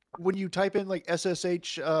when you type in like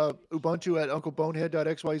SSH Ubuntu at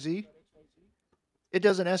UncleBonehead.xyz, it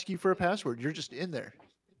doesn't ask you for a password. You're just in there.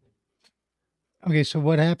 Okay, so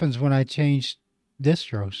what happens when I change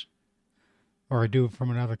distros or I do it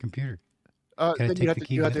from another computer? Can I Then take the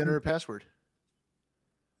key you have with to enter me? a password.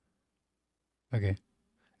 Okay,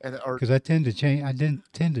 And or because I tend to change. I didn't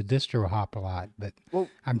tend to distro hop a lot, but well,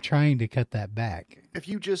 I'm trying to cut that back. if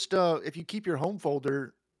you just if you keep your home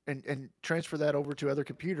folder and transfer that over to other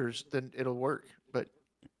computers, then it'll work. But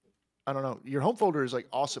I don't know. Your home folder is like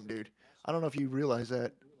awesome, dude. I don't know if you realize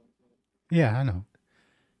that. Yeah, I know.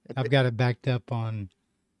 I've got it backed up on.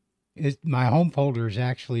 My home folder is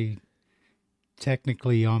actually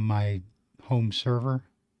technically on my home server,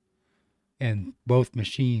 and both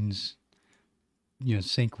machines,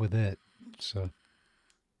 sync with it. So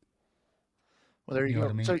Well, there you you know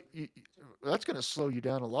what go. I mean? So that's going to slow you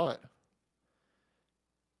down a lot.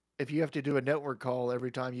 If you have to do a network call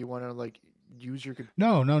every time you want to like use your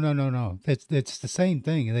No, no, no, no, no. It's the same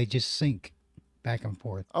thing. They just sync back and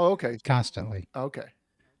forth Oh, okay. constantly. Okay.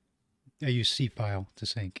 I use C file to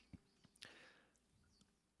sync.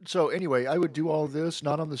 So anyway, I would do all this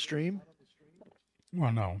not on the stream,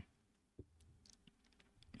 Well, no,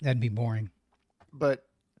 that'd be boring. but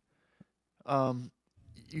um,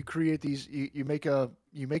 you create these. You make a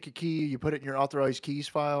key. You put it in your authorized keys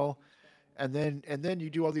file, and then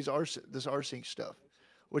you do all these this rsync stuff.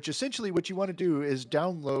 Which essentially what you want to do is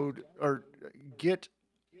download or get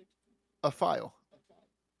a file,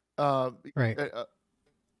 uh, Right. a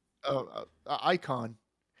icon,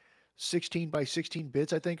 16 by 16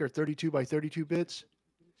 bits, I think, or 32 by 32 bits,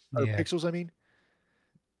 or Yeah. pixels. I mean,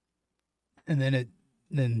 And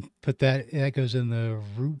then put that goes in the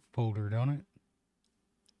root folder, don't it?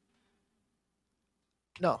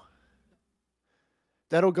 no,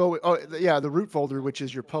 that'll go. Oh, yeah, the root folder, which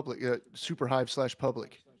is your public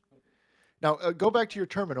SuperHive/public. Now go back to your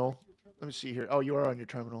terminal. Let me see here. Oh, you are on your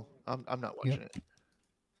terminal. I'm not Yep. watching it.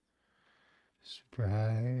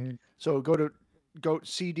 SuperHive So go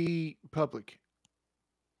CD public.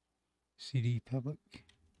 CD public.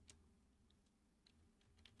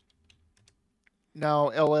 Now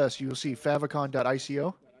ls, you'll see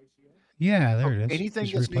favicon.ico. Yeah, there it is. Anything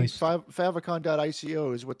Just that's named replaced.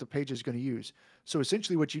 favicon.ico is what the page is going to use. So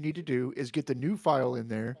essentially, what you need to do is get the new file in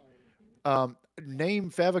there.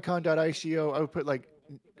 Name favicon.ico.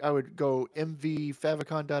 I would go mv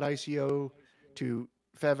favicon.ico to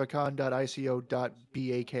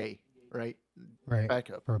favicon.ico.bak, right? Right.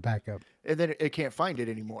 Backup. For a backup. And then it can't find it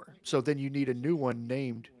anymore. So then you need a new one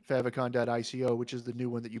named favicon.ico, which is the new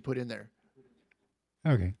one that you put in there.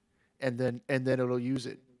 Okay. And then it'll use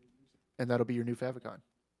it. And that'll be your new favicon.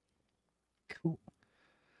 Cool.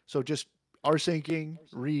 So just rsyncing,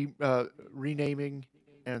 renaming,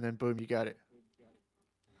 and then boom, you got it.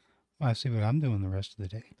 Well, I see what I'm doing the rest of the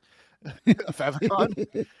day. A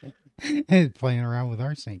favicon? Playing around with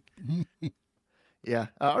rsync. Yeah,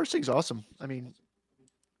 rsync's awesome. I mean,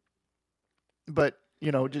 but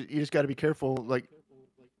you just got to be careful. Like,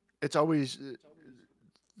 it's always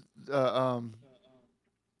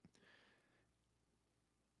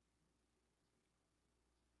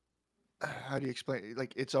how do you explain it?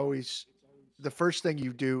 Like, it's always the first thing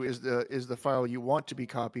you do is the file you want to be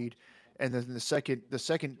copied, and then the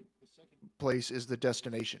second place is the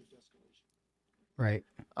destination. Right.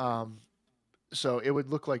 So it would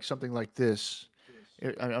look like something like this.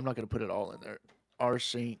 I'm not going to put it all in there.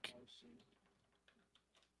 rsync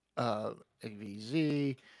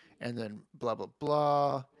avz, and then blah blah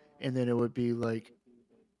blah, and then it would be like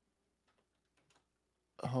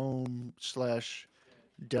home slash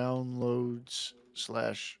downloads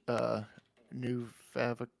slash new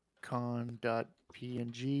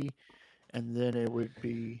favicon.png, and then it would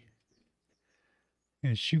be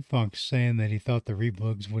And Shoefunk's saying that he thought the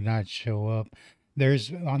reblogs would not show up.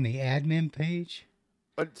 There's on the admin page.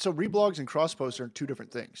 so reblogs and cross posts are two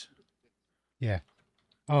different things. Yeah.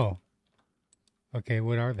 Oh. Okay,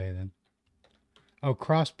 what are they then? Oh,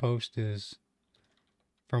 cross post is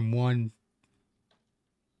from one.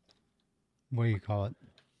 What do you call it?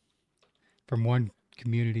 From one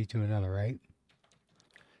community to another, right?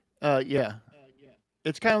 Yeah,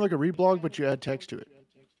 it's kind of like a reblog, but you add text to it.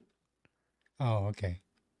 Oh, okay.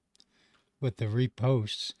 With the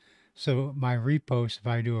reposts. So my repost, if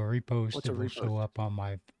I do a repost, What's it a will repost? show up on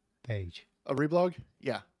my page. A reblog?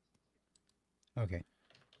 Yeah. Okay.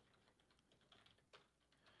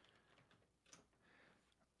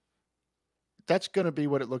 That's going to be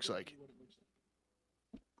what it looks like.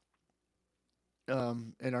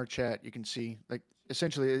 In our chat, you can see like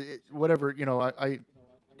essentially whatever, you know, I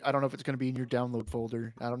don't know if it's going to be in your download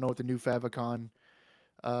folder. I don't know what the new favicon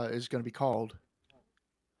is going to be called,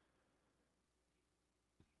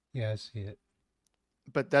 Yeah, I see it.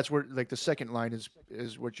 but that's where like the second line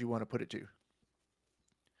is what you want to put it to.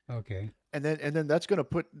 Okay. And then that's going to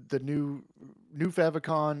put the new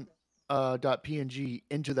favicon .png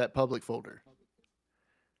into that public folder.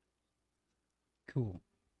 Cool.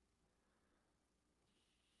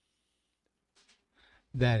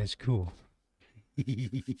 That is cool.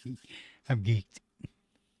 I'm geeked.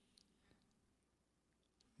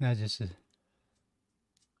 Now just to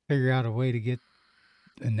figure out a way to get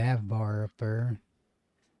a nav bar up there.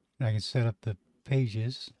 And I can set up the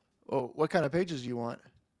pages. Oh, what kind of pages do you want?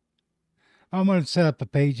 I'm going to set up the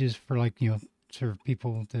pages for for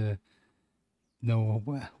people to know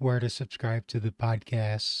where to subscribe to the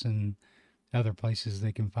podcasts and other places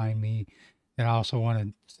they can find me. And I also want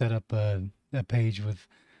to set up a page with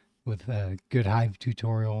good Hive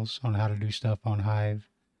tutorials on how to do stuff on Hive,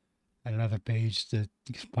 and another page to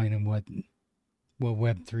explaining what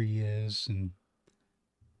Web3 is and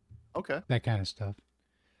Okay. that kind of stuff.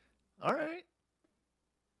 All right.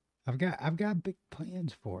 I've got big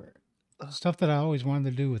plans for it. Stuff that I always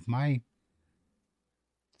wanted to do with my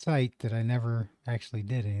site that I never actually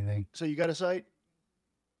did anything. So you got a site?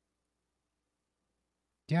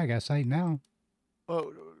 Yeah, I got a site now.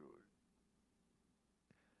 Oh,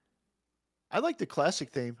 I like the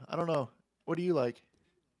classic theme. I don't know. What do you like?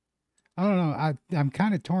 I don't know. I'm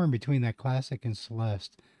kind of torn between that classic and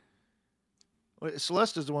Celeste. Well,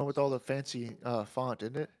 Celeste is the one with all the fancy font,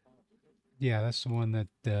 isn't it? Yeah, that's the one that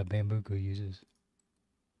Bambukah uses.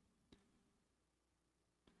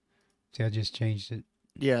 See, I just changed it.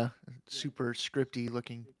 Yeah, super scripty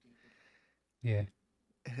looking. Yeah.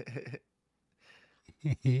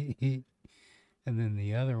 And then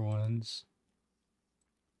the other ones,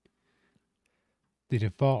 the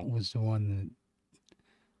default was the one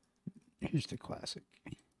that, here's the classic.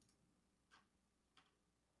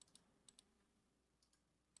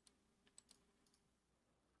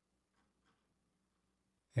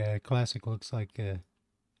 Yeah, classic looks like a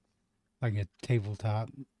tabletop,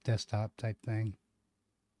 desktop type thing.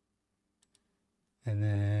 And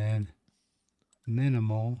then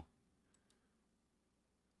minimal.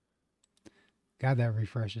 God, that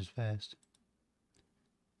refreshes fast.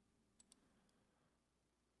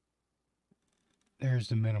 There's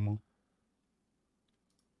the minimal.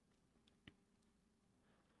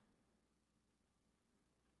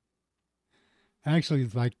 I actually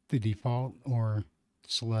like the default or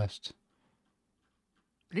Celeste.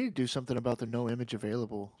 We need to do something about the no image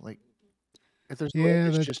available. Like, if there's no Yeah,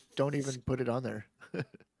 image, just don't even put it on there. You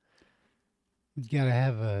gotta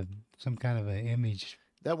have some kind of an image.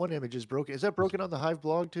 That one image is broken. Is that broken on the Hive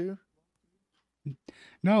blog too?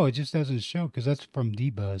 No, it just doesn't show because that's from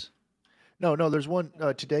Dbuzz. No, there's one.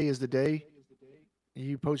 Today is the day.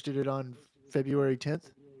 You posted it on February 10th.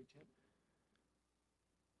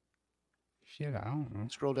 Shit, I don't know.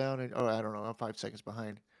 Scroll down and I don't know. I'm 5 seconds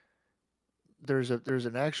behind. There's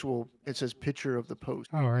an actual. It says picture of the post.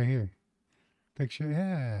 Oh, right here. Picture,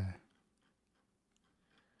 yeah.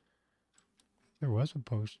 There was a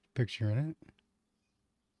picture in it.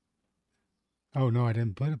 Oh, no, I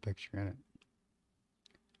didn't put a picture in it.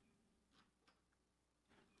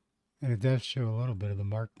 And it does show a little bit of the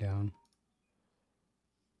markdown.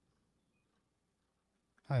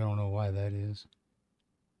 I don't know why that is.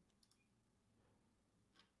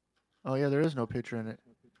 Oh yeah, there is no picture in it.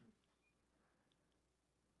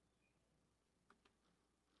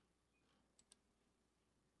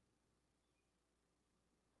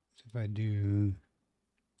 If I do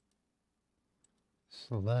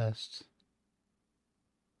Celeste,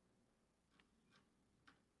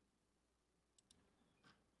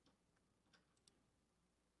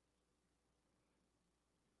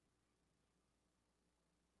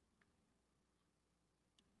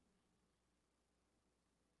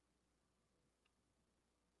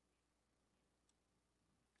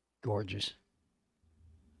 gorgeous.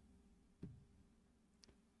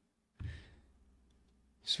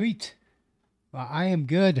 Sweet. Well, I am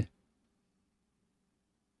good.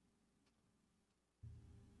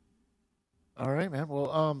 All right, man.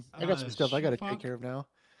 Well, I got some stuff I got to take care of now,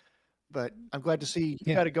 but I'm glad to see you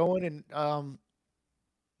Yeah. got it going. And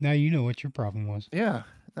Now you know what your problem was. yeah,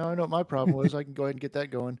 now I know what my problem was. I can go ahead and get that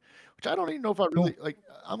going, which I don't even know if I Cool. really like.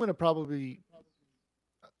 I'm gonna probably,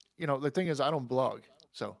 the thing is, I don't blog,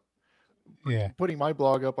 so Yeah. putting my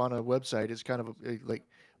blog up on a website is kind of like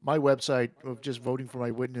my website of just voting for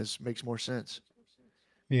my witness makes more sense.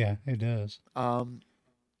 Yeah, it does. Um,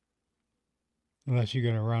 Unless you're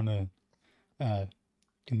going to run a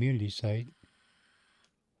community site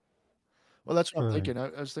well, that's what I'm for thinking.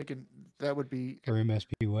 I was thinking that would be,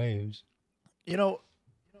 MSP Waves. you know,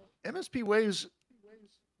 MSP Waves.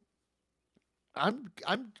 I'm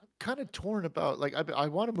kind of torn about like I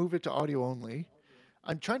want to move it to audio only.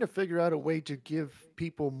 I'm trying to figure out a way to give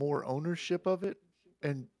people more ownership of it,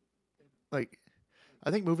 and like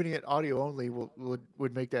I think moving it audio only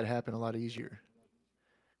would make that happen a lot easier.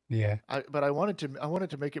 Yeah. But I wanted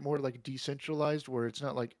to make it more like decentralized, where it's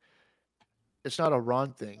not like it's not a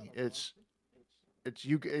Ron thing. It's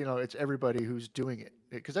it's everybody who's doing it,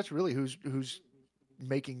 because that's really who's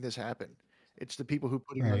making this happen. It's the people who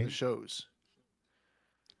putting on the Right. shows.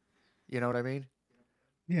 You know what I mean?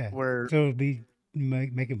 Yeah. Where So it'd be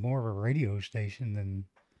make it more of a radio station than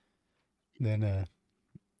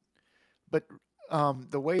but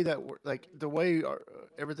the way that like the way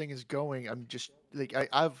everything is going, I'm just like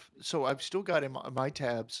I've still got in my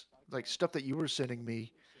tabs like stuff that you were sending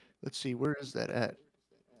me. Let's see, where is that at?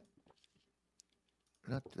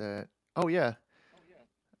 Not that. Oh yeah.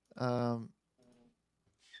 Um,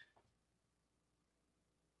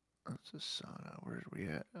 What's Asana? Where are we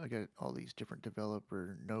at? I got all these different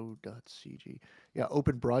developer node.cg. Yeah,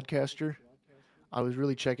 Open Broadcaster. I was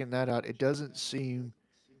really checking that out. It doesn't seem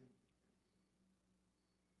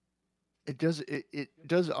it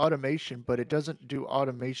does automation, but it doesn't do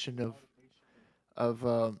automation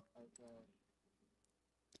of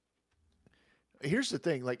here's the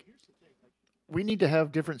thing, like we need to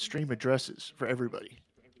have different stream addresses for everybody.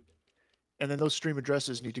 And then those stream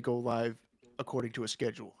addresses need to go live according to a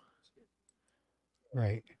schedule.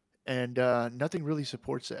 right. And nothing really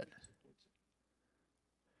supports that.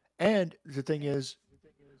 And the thing is,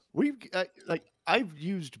 like I've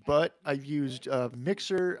used Butt, I've used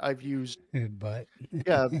Mixer, I've used But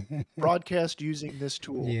yeah broadcast using this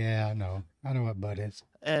tool, yeah, I know what Bud is.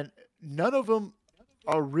 and none of them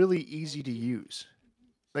are really easy to use.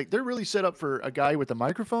 Like they're really set up for a guy with a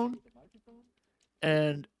microphone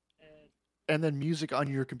and and then music on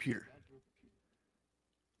your computer.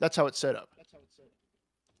 That's how it's set up.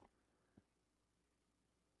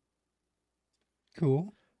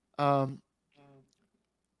 Cool. Um,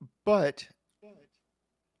 but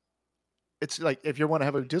it's like if you want to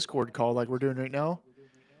have a Discord call like we're doing right now,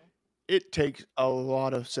 it takes a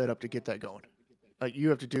lot of setup to get that going. Like you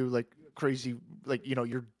have to do like crazy, like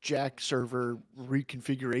your Jack server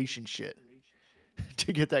reconfiguration shit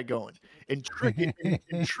to get that going, and trick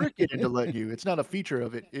it into letting you. It's not a feature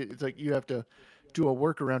of it. It's like you have to do a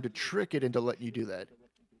workaround to trick it into letting you do that,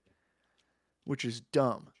 which is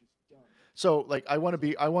dumb. So like I want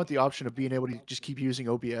the option of being able to just keep using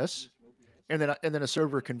OBS, and then a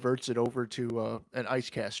server converts it over to an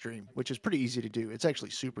IceCast stream, which is pretty easy to do. It's actually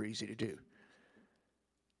super easy to do.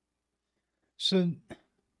 So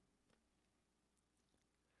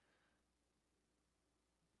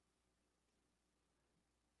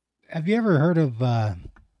have you ever heard of I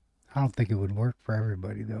don't think it would work for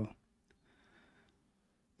everybody though.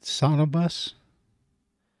 Sonobus?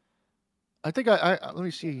 I think I let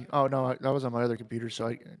me see. Oh no, that was on my other computer,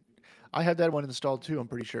 so I had that one installed too. I'm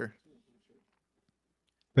pretty sure.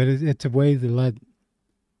 But it's a way to let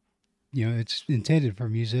it's intended for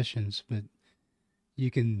musicians, but you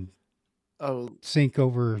can Oh sync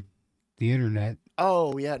over the internet.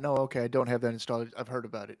 oh yeah, no, okay, I don't have that installed. I've heard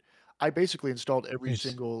about it. I basically installed It's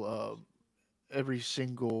every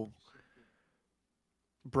single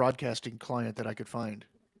broadcasting client that I could find,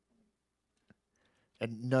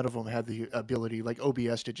 and none of them had the ability like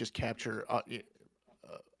OBS to just capture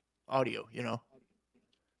audio.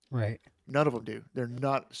 right. None of them do. They're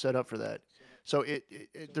not set up for that. So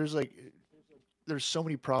there's so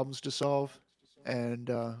many problems to solve, and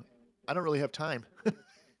I don't really have time.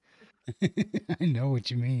 I know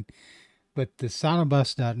what you mean. But the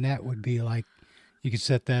sonobus.net would be like, you could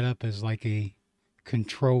set that up as like a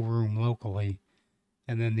control room locally,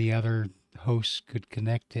 and then the other hosts could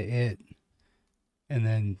connect to it, and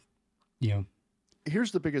then, you know,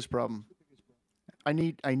 Here's the biggest problem. I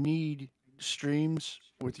need streams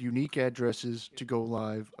with unique addresses to go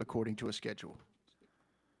live according to a schedule.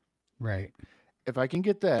 right. If I can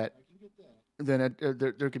get that, then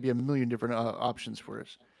there could be a million different options for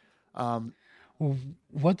us. Um, Well,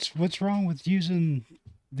 what's wrong with using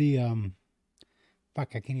the fuck?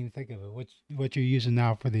 I can't even think of it. What you're using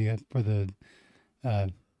now uh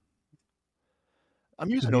I'm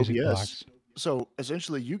the using music OBS. blocks, So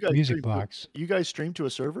essentially, music blocks. you guys stream to a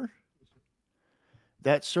server.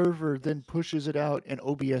 That server then pushes it out, and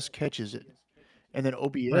OBS catches it, and then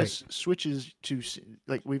Right, OBS switches to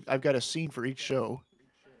like I've got a scene for each show,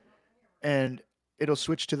 and it'll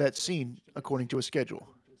switch to that scene according to a schedule.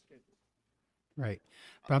 right.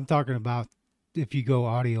 But I'm talking about if you go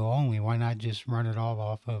audio only, why not just run it all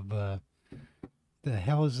off of the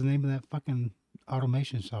hell is the name of that fucking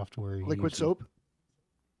automation software you're Liquid using? Soap.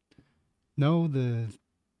 No, the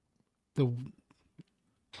the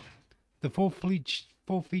full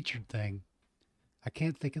featured thing. I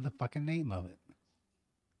can't think of the fucking name of it.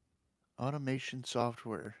 Automation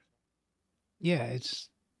software. Yeah, it's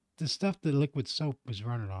the stuff that Liquid Soap was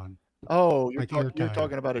running on, Oh, like you're airtime.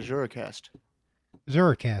 talking about Azuracast.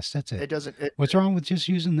 Zuracast, that's it. It doesn't. What's wrong with just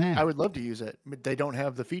using I that? would love to use it, but they don't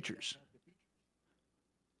have the features.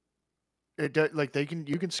 Like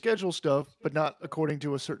you can schedule stuff, but not according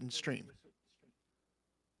to a certain stream.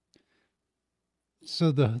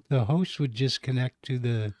 So the host would just connect to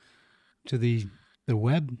the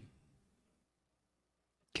web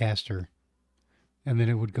caster, and then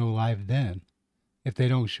it would go live then. If they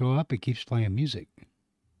don't show up, it keeps playing music.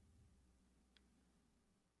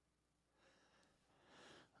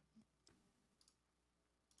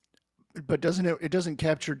 But doesn't it? It doesn't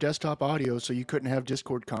capture desktop audio, so you couldn't have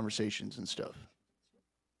Discord conversations and stuff.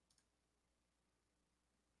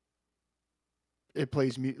 It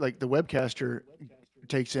plays like the webcaster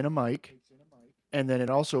takes in a mic, and then it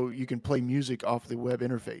also you can play music off the web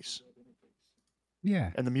interface,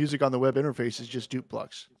 Yeah. and the music on the web interface is just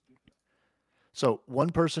jukebox. So one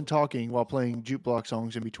person talking while playing jukebox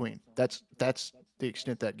songs in between. That's the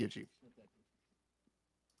extent that gives you.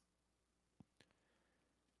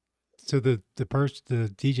 So the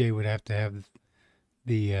DJ would have to have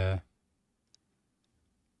the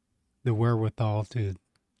the wherewithal to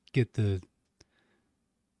get the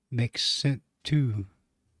mix sent to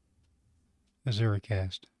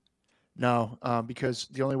Azuracast. No, because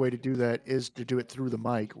the only way to do that is to do it through the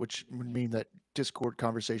mic, which would mean that Discord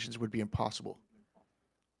conversations would be impossible.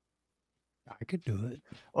 I could do it.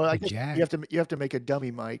 Well, I With guess Jack. you have to make a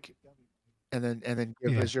dummy mic, and then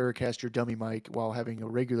give Yeah. Azuracast your dummy mic while having a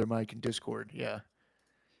regular mic in Discord. Yeah,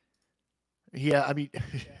 yeah. I mean,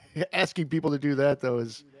 asking people to do that though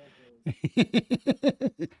is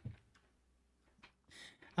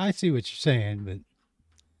I see what you're saying,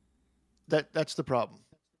 but that's the problem.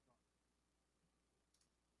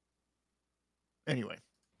 Anyway,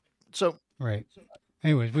 so right.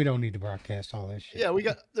 Anyways, we don't need to broadcast all that shit.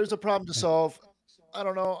 yeah, there's a problem to solve. I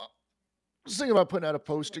don't know. I was thinking about putting out a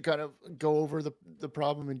post to kind of go over the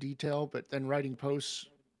problem in detail, but then writing posts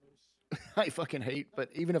I fucking hate. But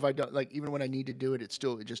even if I don't like, even when I need to do it,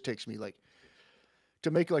 it just takes me like to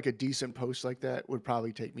make like a decent post like that would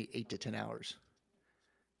probably take me 8 to 10 hours.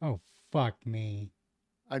 Oh fuck me.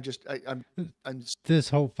 I'm just I'm This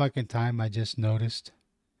whole fucking time I just noticed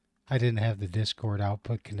I didn't have the Discord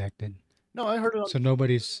output connected. no, I heard it on So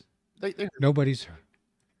nobody's they nobody's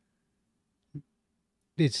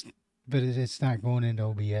it's but it's not going into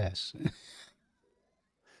OBS.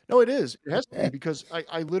 no, it is. It has to be because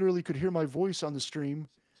I literally could hear my voice on the stream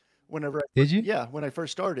whenever Did you? yeah, when I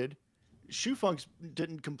first started. Shoe Funks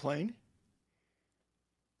didn't complain.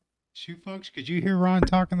 Shoe folks, could you hear Ron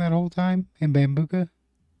talking that whole time in Bambukah?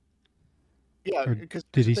 Yeah, Or because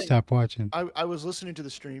did he stop watching? I was listening to the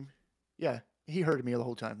stream. Yeah, he heard me the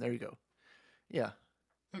whole time. There you go. Yeah.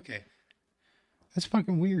 Okay. That's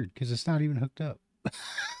fucking weird because it's not even hooked up.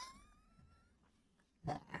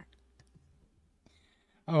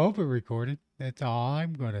 I hope it recorded. That's all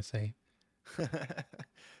I'm going to say.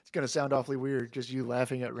 It's gonna sound awfully weird, just you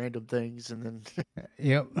laughing at random things and then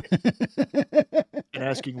Yep. and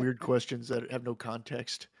asking weird questions that have no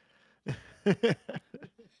context. Yep,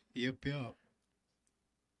 yep.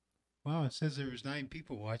 Wow, it says there was 9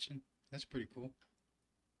 people watching. That's pretty cool.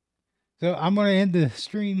 So I'm going to end the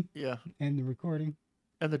stream Yeah. and the recording.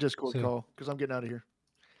 And the Discord So- call, because I'm getting out of here.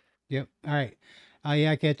 Yep. All right.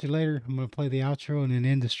 Yeah, I'll catch you later. I'm going to play the outro and then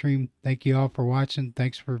end the stream. Thank you all for watching.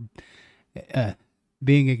 Thanks for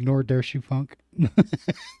being ignored there, Shoe Funk.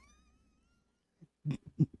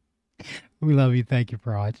 We love you. Thank you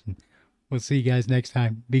for watching. We'll see you guys next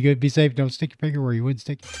time. Be good, be safe. Don't stick your finger where you wouldn't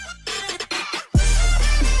stick it.